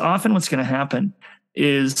 Because often what's going to happen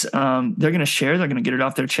is they're going to share, they're going to get it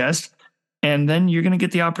off their chest. And then you're going to get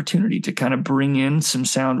the opportunity to kind of bring in some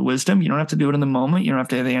sound wisdom. You don't have to do it in the moment. You don't have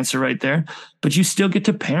to have the answer right there, but you still get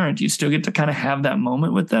to parent. You still get to kind of have that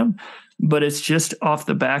moment with them, but it's just off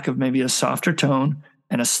the back of maybe a softer tone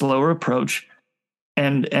and a slower approach.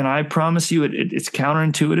 And I promise you it's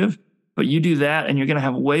counterintuitive, but you do that and you're going to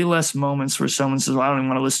have way less moments where someone says, well, I don't even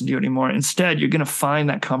want to listen to you anymore. Instead, you're going to find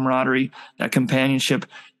that camaraderie, that companionship,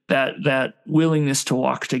 that willingness to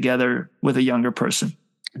walk together with a younger person.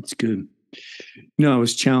 That's good. I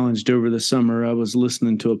was challenged over the summer. I was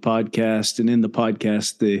listening to a podcast, and in the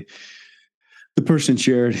podcast, the person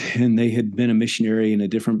shared, and they had been a missionary in a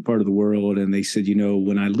different part of the world. And they said,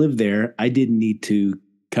 when I lived there, I didn't need to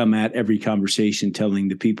come at every conversation telling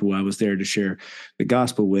the people I was there to share the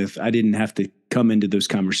gospel with. I didn't have to come into those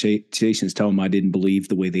conversations, tell them I didn't believe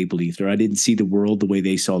the way they believed, or I didn't see the world the way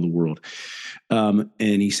they saw the world. And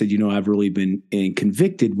he said, I've really been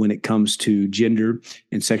convicted when it comes to gender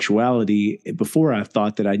and sexuality. Before, I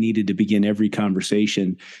thought that I needed to begin every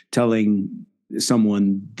conversation telling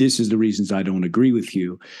someone, this is the reasons I don't agree with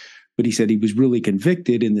you. But he said he was really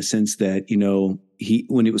convicted in the sense that,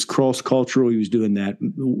 when it was cross-cultural, he was doing that,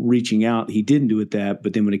 reaching out. He didn't do it that,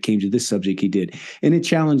 but then when it came to this subject, he did. And it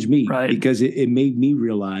challenged me because it made me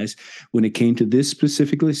realize when it came to this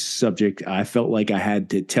specific subject, I felt like I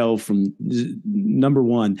had to tell from number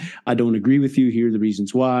one, I don't agree with you. Here are the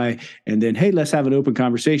reasons why. And then, hey, let's have an open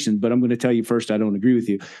conversation. But I'm going to tell you first, I don't agree with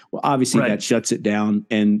you. Well, obviously that shuts it down,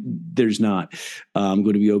 and there's not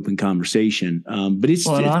going to be open conversation. But it's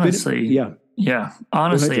honestly, been,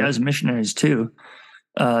 honestly, as missionaries too,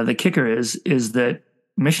 the kicker is that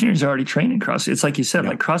missionaries are already trained in cross. It's like you said,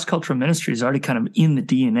 like cross-cultural ministry is already kind of in the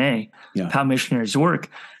DNA of how missionaries work.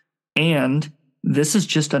 And this is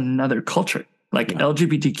just another culture. Like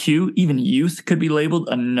LGBTQ, even youth could be labeled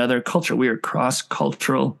another culture. We are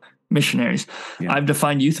cross-cultural missionaries. I've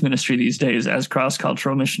defined youth ministry these days as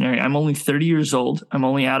cross-cultural missionary. I'm only 30 years old. I'm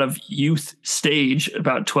only out of youth stage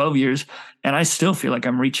about 12 years. And I still feel like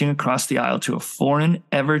I'm reaching across the aisle to a foreign,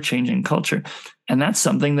 ever-changing culture. And that's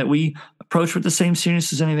something that we approach with the same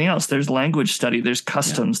seriousness as anything else. There's language study, there's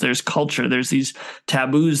customs, there's culture, there's these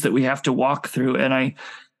taboos that we have to walk through. And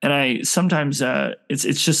I sometimes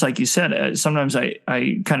it's just like you said. Sometimes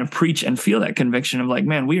I kind of preach and feel that conviction of like,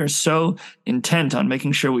 man, we are so intent on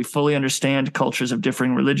making sure we fully understand cultures of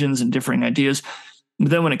differing religions and differing ideas. But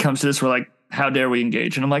then when it comes to this, we're like, how dare we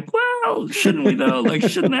engage? And I'm like, well, shouldn't we though? Like,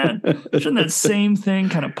 shouldn't that same thing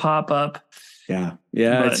kind of pop up? Yeah.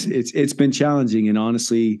 But it's been challenging, and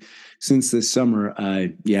honestly, since this summer,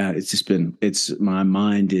 my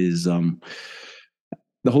mind is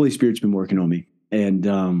the Holy Spirit's been working on me. And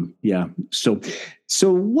so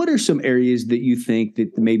what are some areas that you think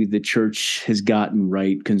that maybe the church has gotten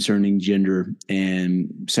right concerning gender and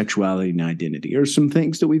sexuality and identity? Or some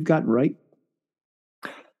things that we've gotten right?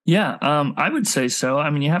 Yeah, I would say so. I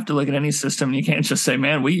mean, you have to look at any system. You can't just say,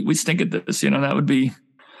 man, we stink at this. That would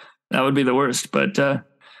be the worst. But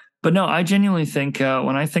no, I genuinely think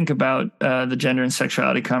when I think about the gender and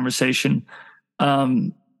sexuality conversation,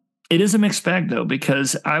 it is a mixed bag, though,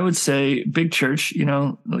 because I would say big church,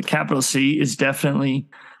 the capital C is definitely,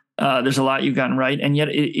 there's a lot you've gotten right. And yet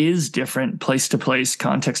it is different place to place,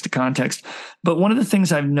 context to context. But one of the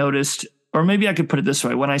things I've noticed, or maybe I could put it this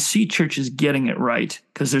way, when I see churches getting it right,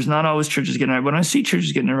 because there's not always churches getting it right. When I see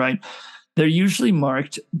churches getting it right, they're usually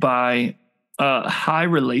marked by high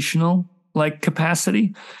relational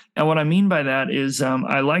capacity. And what I mean by that is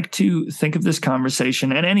I like to think of this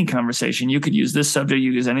conversation, and any conversation, you could use this subject,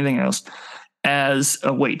 you could use anything else, as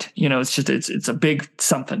a weight. It's a big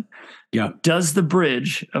something. Yeah. Does the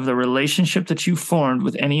bridge of the relationship that you formed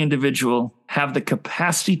with any individual have the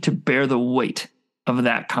capacity to bear the weight of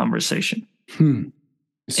that conversation?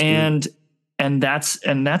 And And that's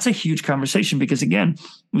a huge conversation, because again,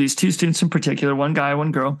 these two students in particular, one guy,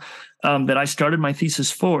 one girl, that I started my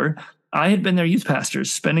thesis for, I had been their youth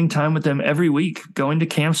pastors, spending time with them every week, going to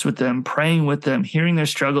camps with them, praying with them, hearing their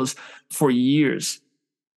struggles for years.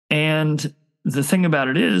 And the thing about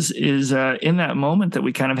it is in that moment that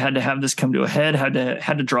we kind of had to have this come to a head,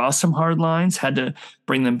 had to draw some hard lines, had to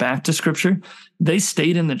bring them back to Scripture. They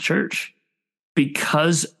stayed in the church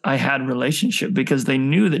because I had relationship, because they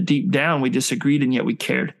knew that deep down we disagreed and yet we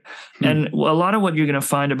cared. And a lot of what you're going to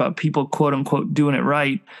find about people, quote unquote, doing it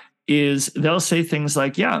right is they'll say things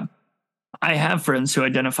like, yeah, I have friends who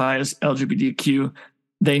identify as LGBTQ.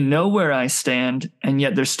 They know where I stand, and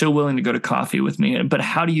yet they're still willing to go to coffee with me. But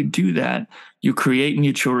how do you do that? You create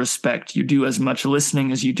mutual respect. You do as much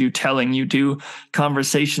listening as you do telling. You do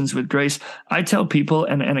conversations with grace. I tell people,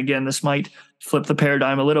 and again, this might flip the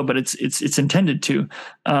paradigm a little, but it's intended to.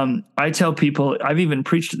 I tell people, I've even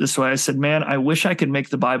preached it this way. I said, man, I wish I could make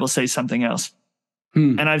the Bible say something else.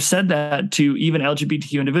 And I've said that to even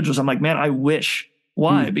LGBTQ individuals. I'm like, man, I wish.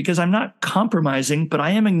 Why? Because I'm not compromising, but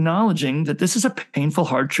I am acknowledging that this is a painful,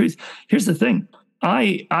 hard truth. Here's the thing.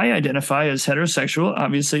 I identify as heterosexual.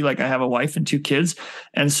 Obviously, like I have a wife and 2 kids.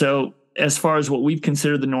 And so as far as what we've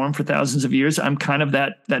considered the norm for thousands of years, I'm kind of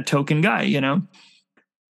that token guy, you know.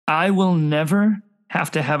 I will never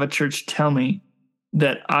have to have a church tell me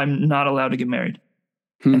that I'm not allowed to get married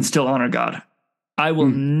and still honor God. I will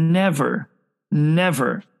never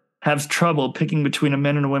have trouble picking between a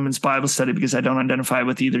men and a women's Bible study because I don't identify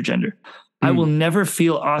with either gender. I will never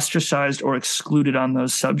feel ostracized or excluded on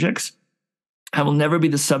those subjects. I will never be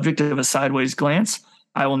the subject of a sideways glance.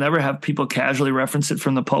 I will never have people casually reference it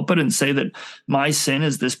from the pulpit and say that my sin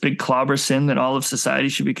is this big clobber sin that all of society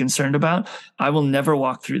should be concerned about. I will never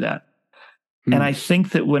walk through that. And I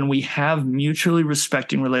think that when we have mutually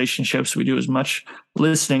respecting relationships, we do as much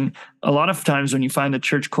listening. A lot of times when you find the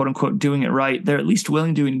church, quote unquote, doing it right, they're at least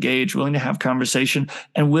willing to engage, willing to have conversation,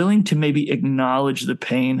 and willing to maybe acknowledge the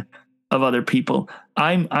pain of other people.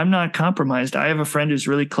 I'm not compromised. I have a friend who's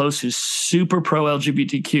really close, who's super pro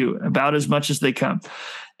LGBTQ, about as much as they come.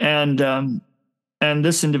 And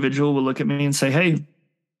this individual will look at me and say, hey,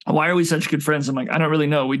 why are we such good friends? I'm like, I don't really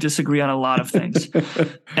know. We disagree on a lot of things.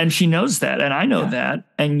 And she knows that. And I know that.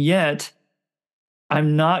 And yet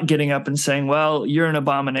I'm not getting up and saying, well, you're an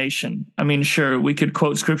abomination. I mean, sure, we could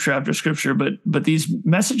quote scripture after scripture, but these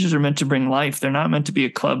messages are meant to bring life. They're not meant to be a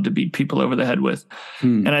club to beat people over the head with.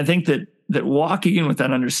 And I think that walking in with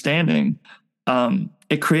that understanding,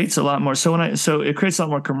 it creates a lot more. So it creates a lot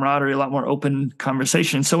more camaraderie, a lot more open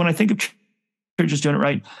conversation. So when I think of churches doing it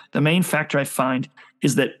right, the main factor I find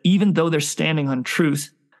is that even though they're standing on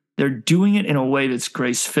truth, they're doing it in a way that's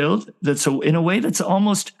grace-filled, in a way that's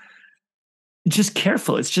almost just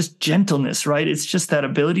careful. It's just gentleness, right? It's just that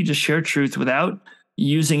ability to share truth without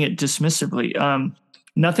using it dismissively.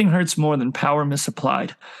 Nothing hurts more than power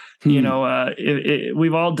misapplied. You know,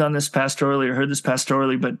 we've all done this pastorally or heard this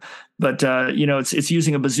pastorally, but you know, it's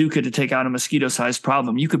using a bazooka to take out a mosquito-sized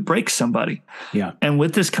problem. You could break somebody. Yeah. And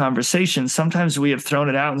with this conversation, sometimes we have thrown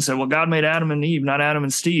it out and said, well, God made Adam and Eve, not Adam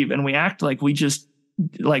and Steve. And we act like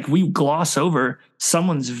we gloss over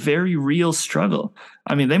someone's very real struggle.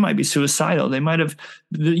 I mean, they might be suicidal. You might have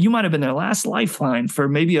been their last lifeline for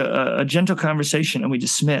maybe a gentle conversation, and we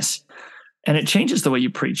dismiss. And it changes the way you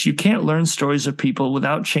preach. You can't learn stories of people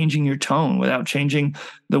without changing your tone, without changing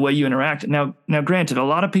the way you interact. Now, granted, a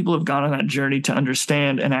lot of people have gone on that journey to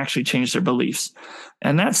understand and actually change their beliefs.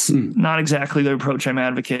 And that's not exactly the approach I'm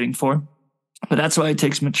advocating for. But that's why it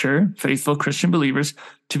takes mature, faithful Christian believers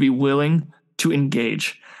to be willing to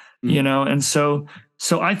engage, you know? And so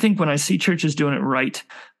I think when I see churches doing it right,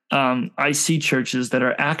 I see churches that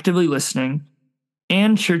are actively listening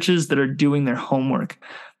and churches that are doing their homework.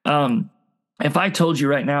 If I told you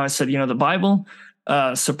right now, I said, you know, the Bible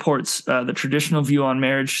supports the traditional view on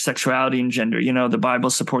marriage, sexuality, and gender. You know, the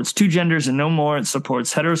Bible supports 2 genders and no more. It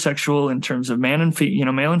supports heterosexual in terms of male and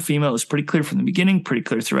female. It's pretty clear from the beginning, pretty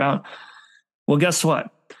clear throughout. Well, guess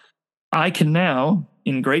what? I can now,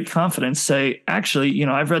 in great confidence, say, actually, you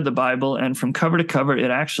know, I've read the Bible, and from cover to cover,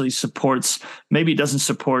 it actually supports, maybe it doesn't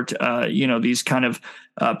support, you know, these kind of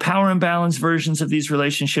power imbalance versions of these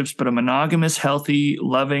relationships, but a monogamous, healthy,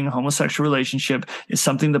 loving homosexual relationship is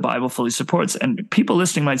something the Bible fully supports. And people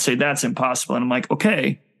listening might say that's impossible. And I'm like,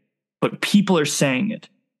 okay, but people are saying it.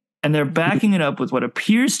 And they're backing it up with what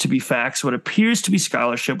appears to be facts, what appears to be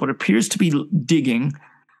scholarship, what appears to be digging.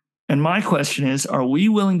 And my question is, are we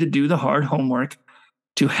willing to do the hard homework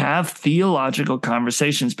to have theological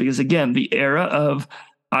conversations? Because again, the era of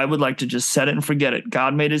I would like to just set it and forget it.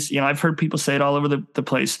 God made us, I've heard people say it all over the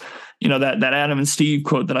place, that Adam and Steve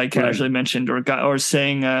quote that I casually mentioned, or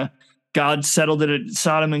saying, God settled it at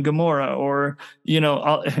Sodom and Gomorrah, or,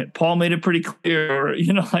 Paul made it pretty clear, or,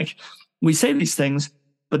 like we say these things,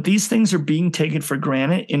 but these things are being taken for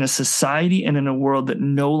granted in a society and in a world that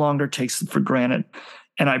no longer takes them for granted.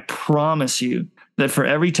 And I promise you that for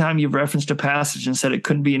every time you've referenced a passage and said it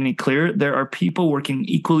couldn't be any clearer, there are people working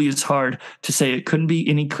equally as hard to say it couldn't be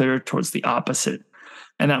any clearer towards the opposite.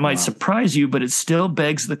 And that might surprise you, but it still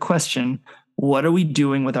begs the question, what are we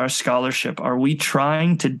doing with our scholarship? Are we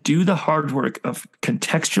trying to do the hard work of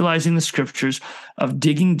contextualizing the scriptures, of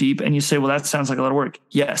digging deep? And you say, well, that sounds like a lot of work.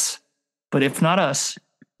 Yes. But if not us,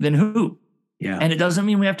 then who? Yeah. And it doesn't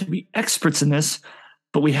mean we have to be experts in this,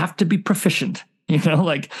 but we have to be proficient.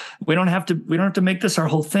 Like we don't have to make this our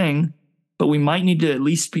whole thing, but we might need to at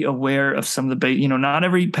least be aware of some of the not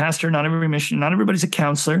every pastor, not every mission, not everybody's a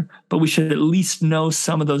counselor, but we should at least know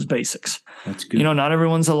some of those basics. That's good. Not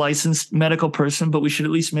everyone's a licensed medical person, but we should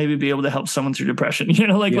at least maybe be able to help someone through depression.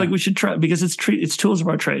 Like we should try, because it's tools of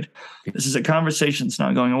our trade. This is a conversation. It's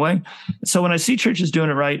not going away. So when I see churches doing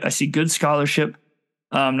it right, I see good scholarship,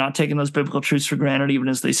 not taking those biblical truths for granted, even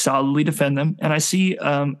as they solidly defend them. And I see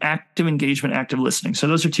active engagement, active listening. So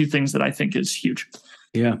those are two things that I think is huge.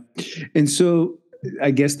 Yeah. And so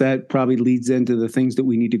I guess that probably leads into the things that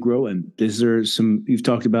we need to grow in. You've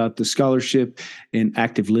talked about the scholarship and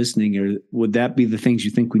active listening, or would that be the things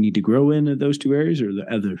you think we need to grow in those two areas, or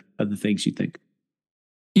the other things you think?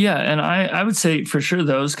 Yeah. And I would say for sure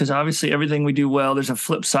those, because obviously everything we do well, there's a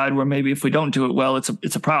flip side where maybe if we don't do it well, it's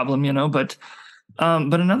a problem, but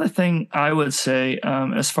another thing I would say,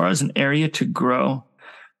 as far as an area to grow,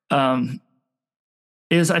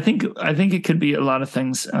 is I think it could be a lot of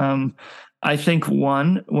things. I think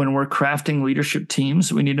one, when we're crafting leadership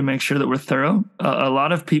teams, we need to make sure that we're thorough. A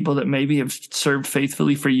lot of people that maybe have served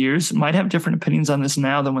faithfully for years might have different opinions on this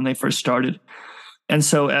now than when they first started. And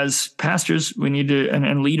so as pastors, we need to,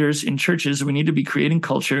 and leaders in churches, we need to be creating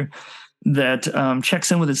culture that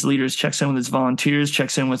checks in with its leaders, checks in with its volunteers,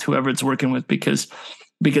 checks in with whoever it's working with, because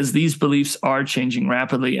these beliefs are changing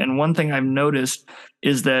rapidly. And one thing I've noticed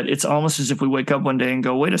is that it's almost as if we wake up one day and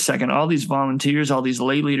go, wait a second, all these volunteers, all these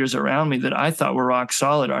lay leaders around me that I thought were rock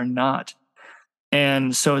solid are not.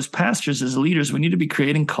 And so as pastors, as leaders, we need to be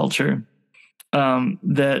creating culture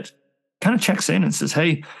that kind of checks in and says,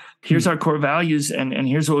 hey, here's our core values, and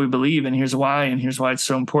here's what we believe, and here's why it's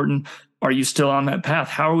so important. Are you still on that path?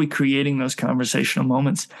 How are we creating those conversational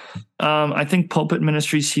moments? I think pulpit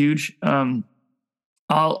ministry is huge.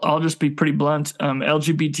 I'll just be pretty blunt.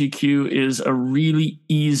 LGBTQ is a really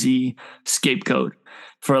easy scapegoat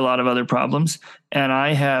for a lot of other problems. And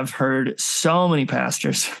I have heard so many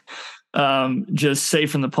pastors just say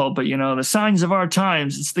from the pulpit, the signs of our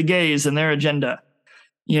times, it's the gays and their agenda,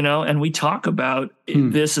 and we talk about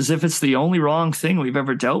this as if it's the only wrong thing we've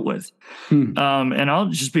ever dealt with. And I'll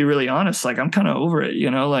just be really honest, like I'm kind of over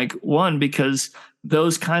it, one, because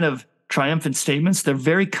those kind of triumphant statements, they're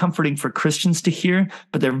very comforting for Christians to hear,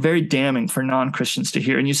 but they're very damning for non-Christians to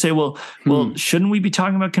hear. And you say, well, shouldn't we be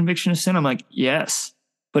talking about conviction of sin? I'm like, yes,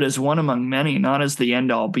 but as one among many, not as the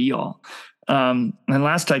end all be all. And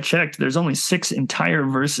last I checked, there's only 6 entire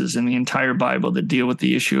verses in the entire Bible that deal with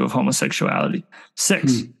the issue of homosexuality.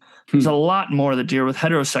 6. There's a lot more that deal with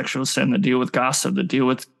heterosexual sin, that deal with gossip, that deal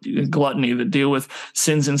with gluttony, that deal with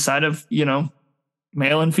sins inside of,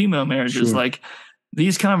 male and female marriages. Sure. Like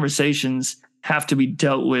these conversations have to be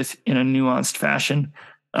dealt with in a nuanced fashion.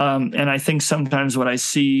 And I think sometimes what I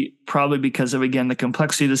see, probably because of, again, the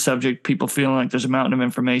complexity of the subject, people feeling like there's a mountain of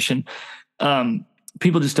information,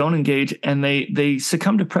 people just don't engage, and they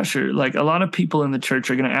succumb to pressure. Like a lot of people in the church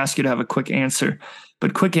are going to ask you to have a quick answer,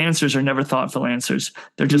 but quick answers are never thoughtful answers.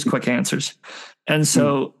 They're just quick answers. And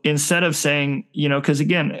so instead of saying, because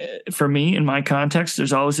again, for me, in my context,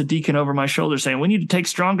 there's always a deacon over my shoulder saying, we need to take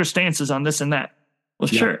stronger stances on this and that. Well,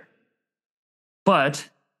 sure. But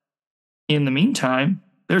in the meantime,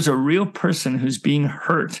 there's a real person who's being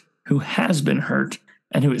hurt, who has been hurt,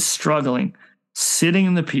 and who is struggling, sitting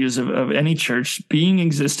in the pews of any church,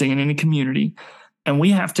 existing in any community. And we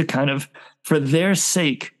have to kind of, for their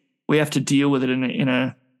sake, we have to deal with it in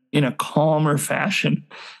a calmer fashion.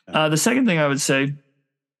 The second thing I would say,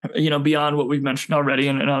 beyond what we've mentioned already,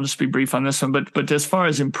 and I'll just be brief on this one, but as far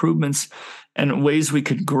as improvements and ways we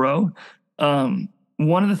could grow,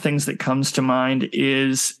 one of the things that comes to mind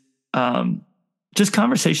is just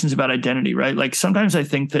conversations about identity, right? Like sometimes I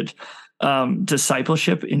think that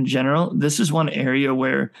discipleship in general, this is one area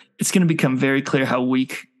where it's going to become very clear how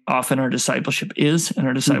weak often our discipleship is and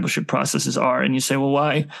our discipleship processes are. And you say, well,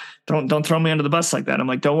 why? Don't throw me under the bus like that. I'm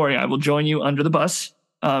like, don't worry, I will join you under the bus,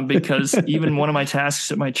 because even one of my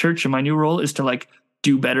tasks at my church and my new role is to like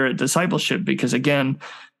do better at discipleship, because again,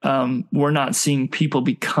 we're not seeing people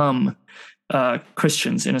become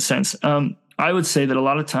Christians in a sense. I would say that a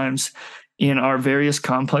lot of times in our various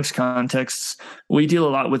complex contexts, we deal a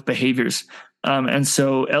lot with behaviors. And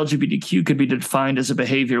so LGBTQ could be defined as a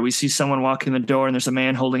behavior. We see someone walking the door and there's a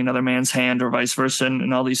man holding another man's hand or vice versa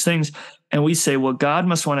and all these things. And we say, well, God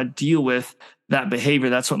must want to deal with that behavior.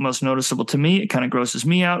 That's what most noticeable to me. It kind of grosses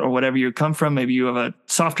me out, or whatever you come from. Maybe you have a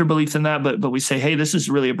softer belief than that, but we say, hey, this is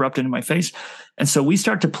really abrupt into my face. And so we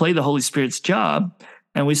start to play the Holy Spirit's job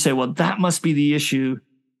and we say, well, that must be the issue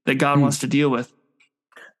that God wants to deal with.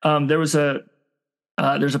 There's a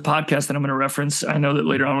podcast that I'm going to reference. I know that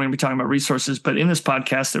later on we're going to be talking about resources, but in this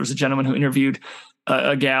podcast, there was a gentleman who interviewed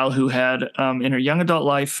a gal who had, in her young adult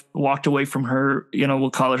life, walked away from her, we'll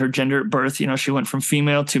call it her gender at birth. She went from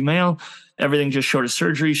female to male, everything just short of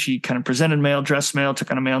surgery. She kind of presented male, dressed male, took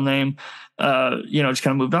on a male name, just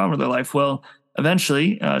kind of moved on with her life. Well,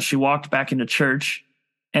 eventually she walked back into church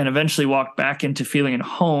and eventually walked back into feeling at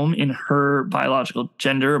home in her biological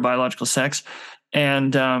gender or biological sex.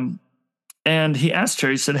 And he asked her,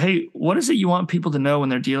 he said, hey, what is it you want people to know when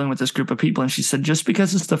they're dealing with this group of people? And she said, just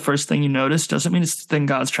because it's the first thing you notice doesn't mean it's the thing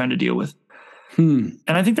God's trying to deal with. And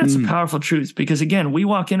I think that's a powerful truth, because again, we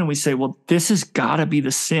walk in and we say, well, this has got to be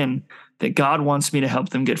the sin that God wants me to help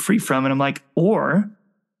them get free from. And I'm like, or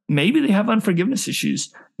maybe they have unforgiveness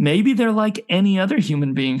issues. Maybe they're like any other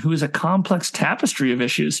human being who is a complex tapestry of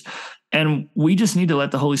issues. And we just need to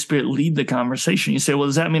let the Holy Spirit lead the conversation. You say, well,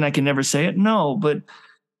 does that mean I can never say it? No, but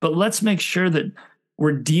let's make sure that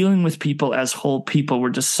we're dealing with people as whole people. We're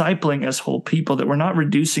discipling as whole people, that we're not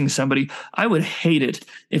reducing somebody. I would hate it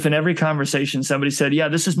if in every conversation somebody said, yeah,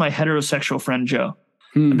 this is my heterosexual friend, Joe.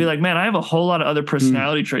 I'd be like, man, I have a whole lot of other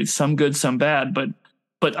personality traits, some good, some bad, but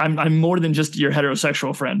I'm more than just your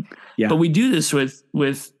heterosexual friend. Yeah. But we do this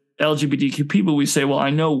with LGBTQ people. We say, well, I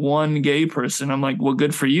know one gay person. I'm like, well,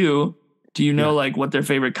 good for you. Do you know like what their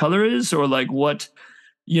favorite color is, or like what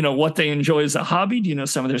they enjoy as a hobby? Do you know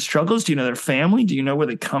some of their struggles? Do you know their family? Do you know where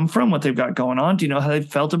they come from, what they've got going on? Do you know how they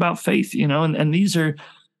felt about faith? And these are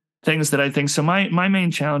things that I think. So my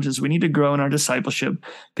main challenge is we need to grow in our discipleship,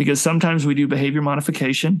 because sometimes we do behavior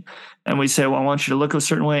modification and we say, well, I want you to look a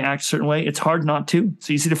certain way, act a certain way. It's hard not to. It's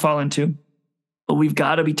easy to fall into. But we've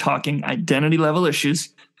got to be talking identity level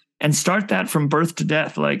issues and start that from birth to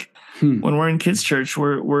death. Like when we're in kids' church,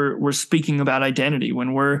 we're speaking about identity.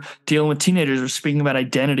 When we're dealing with teenagers, we're speaking about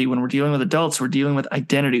identity. When we're dealing with adults, we're dealing with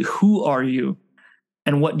identity. Who are you?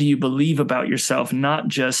 And what do you believe about yourself? Not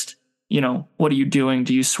just, what are you doing?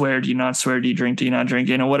 Do you swear? Do you not swear? Do you drink? Do you not drink?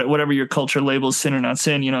 Whatever your culture labels sin or not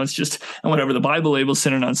sin, it's just, and whatever the Bible labels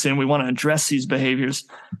sin or not sin, we want to address these behaviors.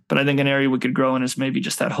 But I think an area we could grow in is maybe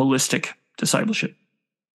just that holistic discipleship.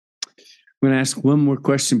 I'm going to ask one more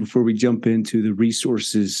question before we jump into the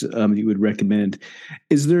resources you would recommend.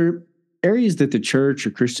 Is there areas that the church or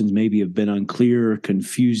Christians maybe have been unclear or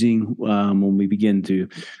confusing when we begin to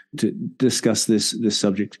discuss this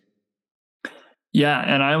subject? Yeah,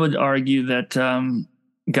 and I would argue that,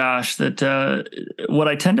 what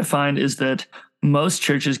I tend to find is that most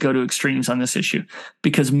churches go to extremes on this issue,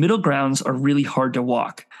 because middle grounds are really hard to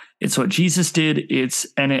walk. It's what Jesus did.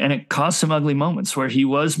 And it caused some ugly moments where he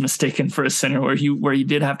was mistaken for a sinner, where he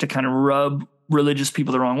did have to kind of rub religious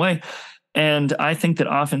people the wrong way. And I think that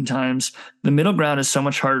oftentimes the middle ground is so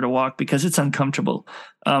much harder to walk because it's uncomfortable.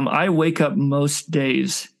 I wake up most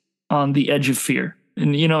days on the edge of fear.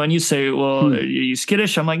 And, and you say, well, are you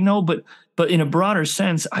skittish? I'm like, no, but in a broader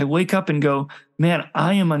sense, I wake up and go, man,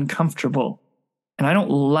 I am uncomfortable. And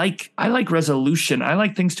I like resolution. I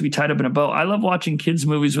like things to be tied up in a bow. I love watching kids'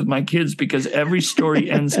 movies with my kids because every story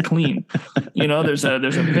ends clean. There's a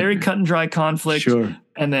very cut and dry conflict, sure,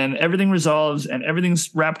 and then everything resolves and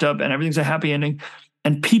everything's wrapped up and everything's a happy ending.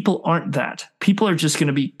 And people aren't that. People are just going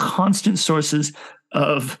to be constant sources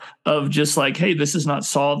of just like, hey, this is not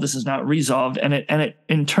solved, this is not resolved, and it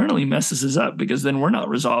internally messes us up, because then we're not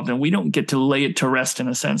resolved and we don't get to lay it to rest in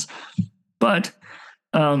a sense. But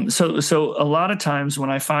so a lot of times when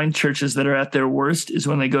I find churches that are at their worst is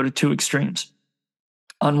when they go to two extremes.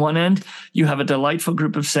 On one end, you have a delightful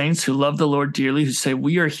group of saints who love the Lord dearly, who say,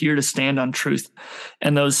 we are here to stand on truth.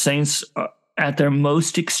 And those saints at their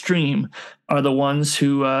most extreme are the ones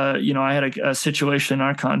who, I had a situation in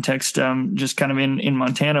our context, just kind of in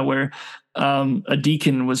Montana, where a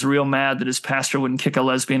deacon was real mad that his pastor wouldn't kick a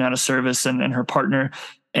lesbian out of service, and her partner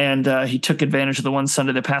And he took advantage of the one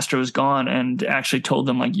Sunday the pastor was gone and actually told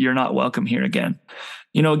them, like, you're not welcome here again.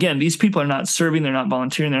 Again, these people are not serving, they're not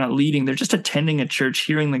volunteering, they're not leading, they're just attending a church,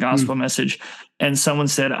 hearing the gospel message. And someone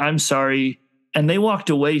said, I'm sorry. And they walked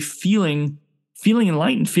away feeling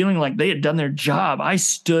enlightened, feeling like they had done their job. I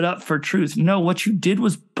stood up for truth. No, what you did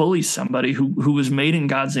was bully somebody who was made in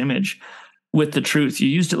God's image with the truth. You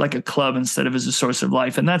used it like a club instead of as a source of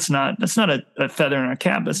life. And that's not a feather in our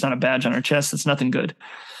cap. That's not a badge on our chest. That's nothing good.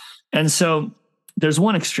 And so there's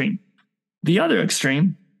one extreme. The other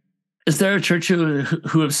extreme is there a church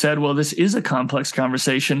who have said, well, this is a complex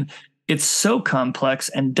conversation. It's so complex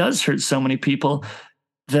and does hurt so many people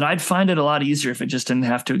that I'd find it a lot easier if it just didn't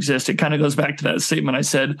have to exist. It kind of goes back to that statement I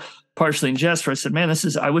said, partially in jest, where I said, man,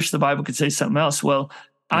 I wish the Bible could say something else. Well,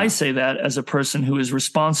 I say that as a person who is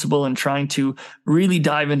responsible and trying to really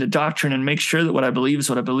dive into doctrine and make sure that what I believe is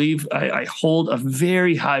what I believe. I hold a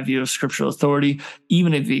very high view of scriptural authority,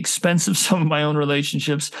 even at the expense of some of my own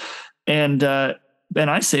relationships. And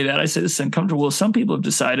I say this is uncomfortable. Well, some people have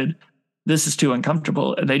decided this is too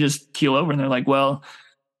uncomfortable, and they just keel over and they're like, well,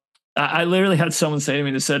 I literally had someone say to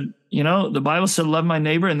me that said, the Bible said, love my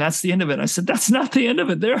neighbor, and that's the end of it. I said, that's not the end of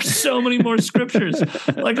it. There are so many more scriptures.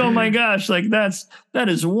 Like, oh my gosh, like that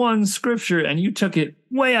is one scripture, and you took it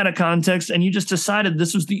way out of context, and you just decided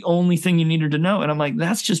this was the only thing you needed to know. And I'm like,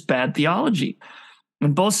 that's just bad theology.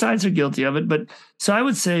 And both sides are guilty of it. But so I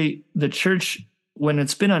would say the church, when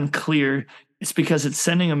it's been unclear, it's because it's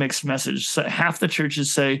sending a mixed message. So half the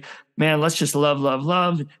churches say, man, let's just love, love,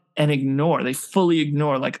 love, and they fully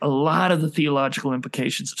ignore like a lot of the theological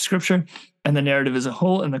implications of scripture and the narrative as a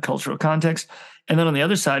whole and the cultural context. And then on the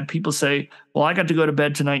other side, people say, well, I got to go to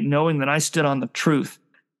bed tonight knowing that I stood on the truth,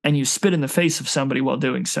 and you spit in the face of somebody while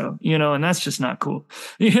doing so, and that's just not cool.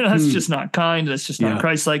 That's just not kind. That's just not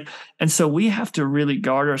Christ-like. And so we have to really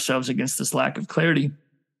guard ourselves against this lack of clarity.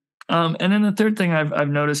 And then the third thing I've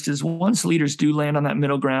noticed is once leaders do land on that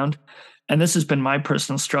middle ground, and this has been my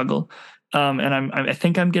personal struggle, and I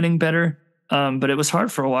think I'm getting better, but it was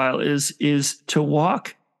hard for a while, is to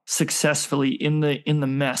walk successfully in the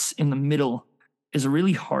mess, in the middle, is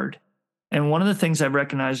really hard. And one of the things I've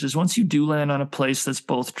recognized is once you do land on a place that's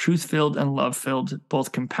both truth-filled and love-filled,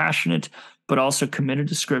 both compassionate, but also committed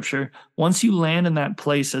to scripture, once you land in that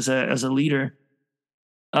place as a leader,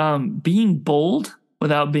 being bold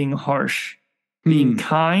without being harsh, being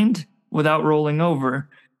kind without rolling over,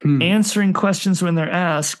 answering questions when they're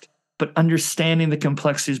asked, but understanding the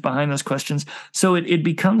complexities behind those questions. So it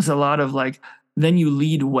becomes a lot of like, then you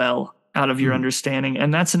lead well out of your understanding.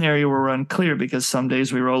 And that's an area where we're unclear, because some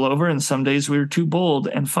days we roll over and some days we're too bold.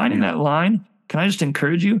 And finding that line, can I just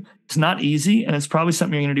encourage you? It's not easy, and it's probably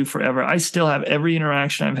something you're going to do forever. I still have every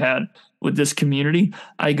interaction I've had with this community.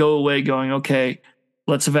 I go away going, okay,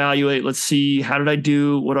 let's evaluate. Let's see, how did I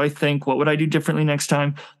do? What do I think? What would I do differently next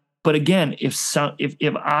time? But again, if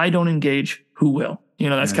I don't engage, who will?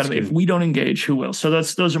 That's kind of, if we don't engage, who will? So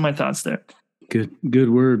those are my thoughts there. Good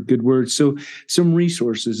word. So some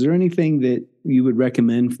resources. Is there anything that you would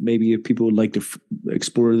recommend, maybe if people would like to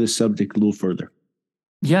explore this subject a little further?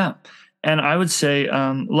 Yeah. And I would say,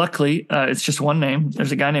 luckily, it's just one name.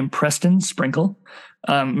 There's a guy named Preston Sprinkle,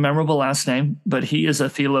 memorable last name, but he is a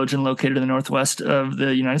theologian located in the Northwest of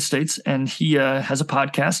the United States. And he has a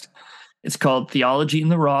podcast. It's called Theology in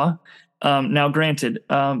the Raw. Now, granted,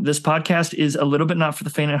 this podcast is a little bit not for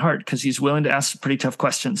the faint at heart, because he's willing to ask some pretty tough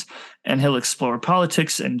questions, and he'll explore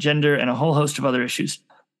politics and gender and a whole host of other issues.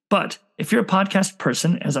 But if you're a podcast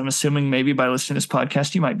person, as I'm assuming maybe by listening to this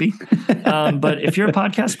podcast, you might be, but if you're a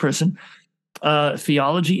podcast person,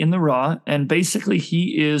 Theology in the Raw, and basically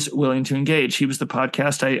he is willing to engage. He was the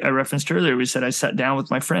podcast I referenced earlier. We said I sat down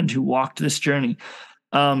with my friend who walked this journey.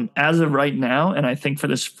 As of right now, and I think for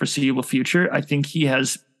this foreseeable future, I think he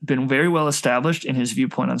has been very well established in his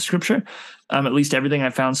viewpoint on scripture. At least everything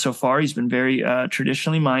I've found so far, he's been very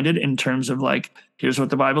traditionally minded in terms of like, here's what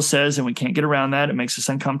the Bible says, and we can't get around that. It makes us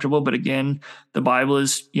uncomfortable. But again, the Bible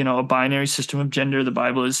is, a binary system of gender. The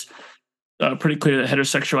Bible is pretty clear that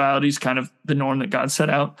heterosexuality is kind of the norm that God set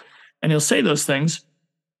out. And he'll say those things,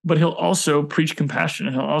 but he'll also preach compassion,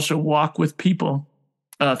 and he'll also walk with people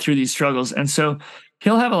through these struggles. And so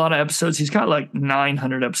he'll have a lot of episodes. He's got like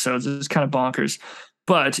 900 episodes. It's kind of bonkers.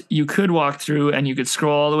 But you could walk through and you could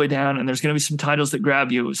scroll all the way down, and there's going to be some titles that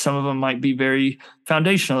grab you. Some of them might be very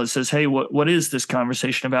foundational. It says, hey, what is this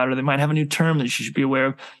conversation about? Or they might have a new term that you should be aware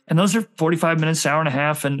of. And those are 45 minutes, hour and a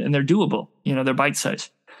half, and they're doable. They're bite-sized.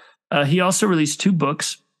 He also released 2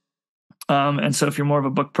 books. And so if you're more of a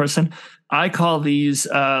book person, I call these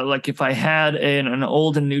like if I had an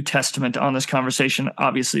Old and New Testament on this conversation,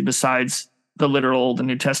 obviously besides the literal Old and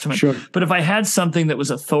New Testament. Sure. But if I had something that was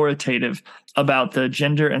authoritative about the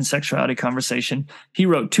gender and sexuality conversation, he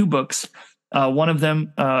wrote 2 books. One of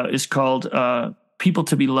them is called People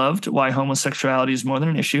to be Loved, Why Homosexuality is More Than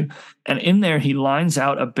an Issue. And in there, he lines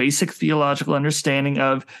out a basic theological understanding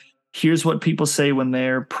of here's what people say when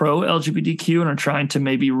they're pro-LGBTQ and are trying to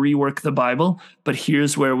maybe rework the Bible, but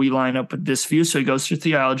here's where we line up with this view. So he goes through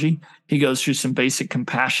theology. He goes through some basic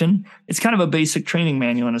compassion. It's kind of a basic training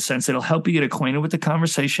manual in a sense. It'll help you get acquainted with the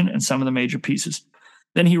conversation and some of the major pieces.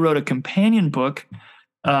 Then he wrote a companion book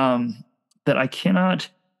that I cannot...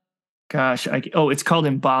 it's called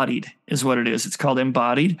Embodied is what it is. It's called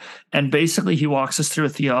Embodied. And basically he walks us through a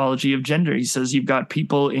theology of gender. He says, you've got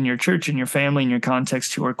people in your church, in your family, in your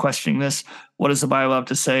context who are questioning this. What does the Bible have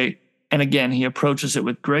to say? And again, he approaches it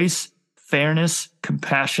with grace, fairness,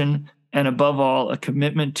 compassion, and above all, a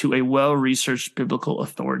commitment to a well-researched biblical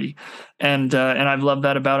authority. And I've loved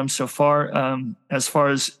that about him so far. As far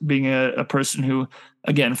as being a person who,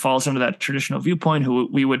 again, falls under that traditional viewpoint, who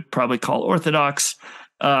we would probably call orthodox,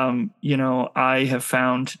 I have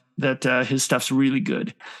found that his stuff's really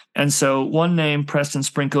good. And so one name, Preston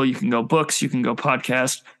Sprinkle, you can go books, you can go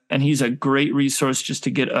podcast, and he's a great resource just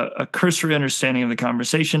to get a cursory understanding of the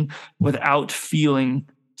conversation without feeling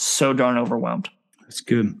so darn overwhelmed. That's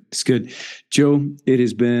good. It's good. Joe, it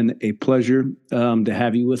has been a pleasure to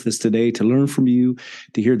have you with us today, to learn from you,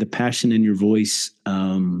 to hear the passion in your voice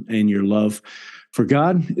and your love for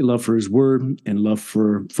God, love for his word, and love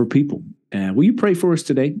for people. Will you pray for us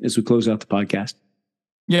today as we close out the podcast?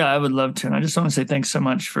 Yeah, I would love to. And I just want to say thanks so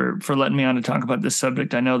much for letting me on to talk about this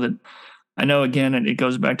subject. I know again, it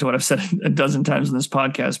goes back to what I've said a dozen times in this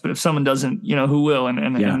podcast, but if someone doesn't, who will?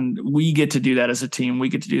 And we get to do that as a team. We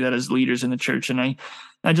get to do that as leaders in the church. And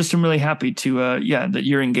I just am really happy to, that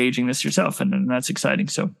you're engaging this yourself. And that's exciting.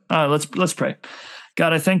 So let's pray.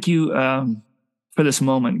 God, I thank you for this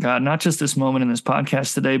moment, God, not just this moment in this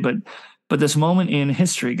podcast today, but this moment in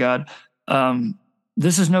history, God.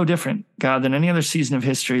 This is no different, God, than any other season of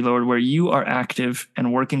history, Lord, where you are active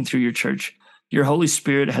and working through your church. Your Holy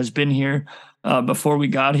Spirit has been here before we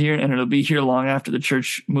got here, and it'll be here long after the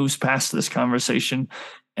church moves past this conversation.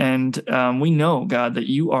 And we know, God, that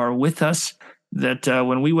you are with us, that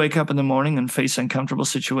when we wake up in the morning and face uncomfortable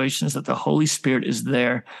situations, that the Holy Spirit is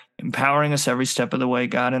there, empowering us every step of the way,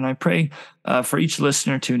 God. And I pray for each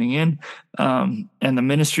listener tuning in and the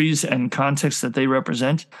ministries and contexts that they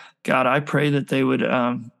represent. God, I pray that they would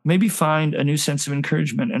maybe find a new sense of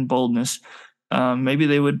encouragement and boldness. Maybe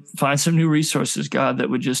they would find some new resources, God, that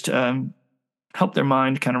would just help their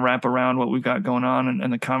mind kind of wrap around what we've got going on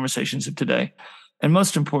and the conversations of today. And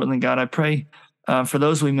most importantly, God, I pray for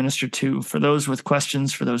those we minister to, for those with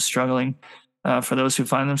questions, for those struggling, for those who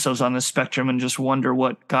find themselves on this spectrum and just wonder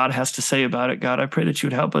what God has to say about it. God, I pray that you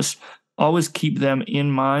would help us always keep them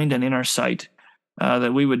in mind and in our sight,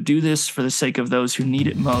 that we would do this for the sake of those who need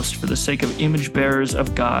it most, for the sake of image bearers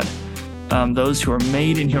of God, those who are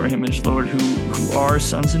made in your image, Lord, who are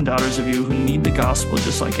sons and daughters of you, who need the gospel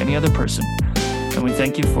just like any other person. And we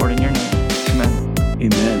thank you for it in your name. Amen.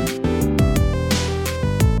 Amen.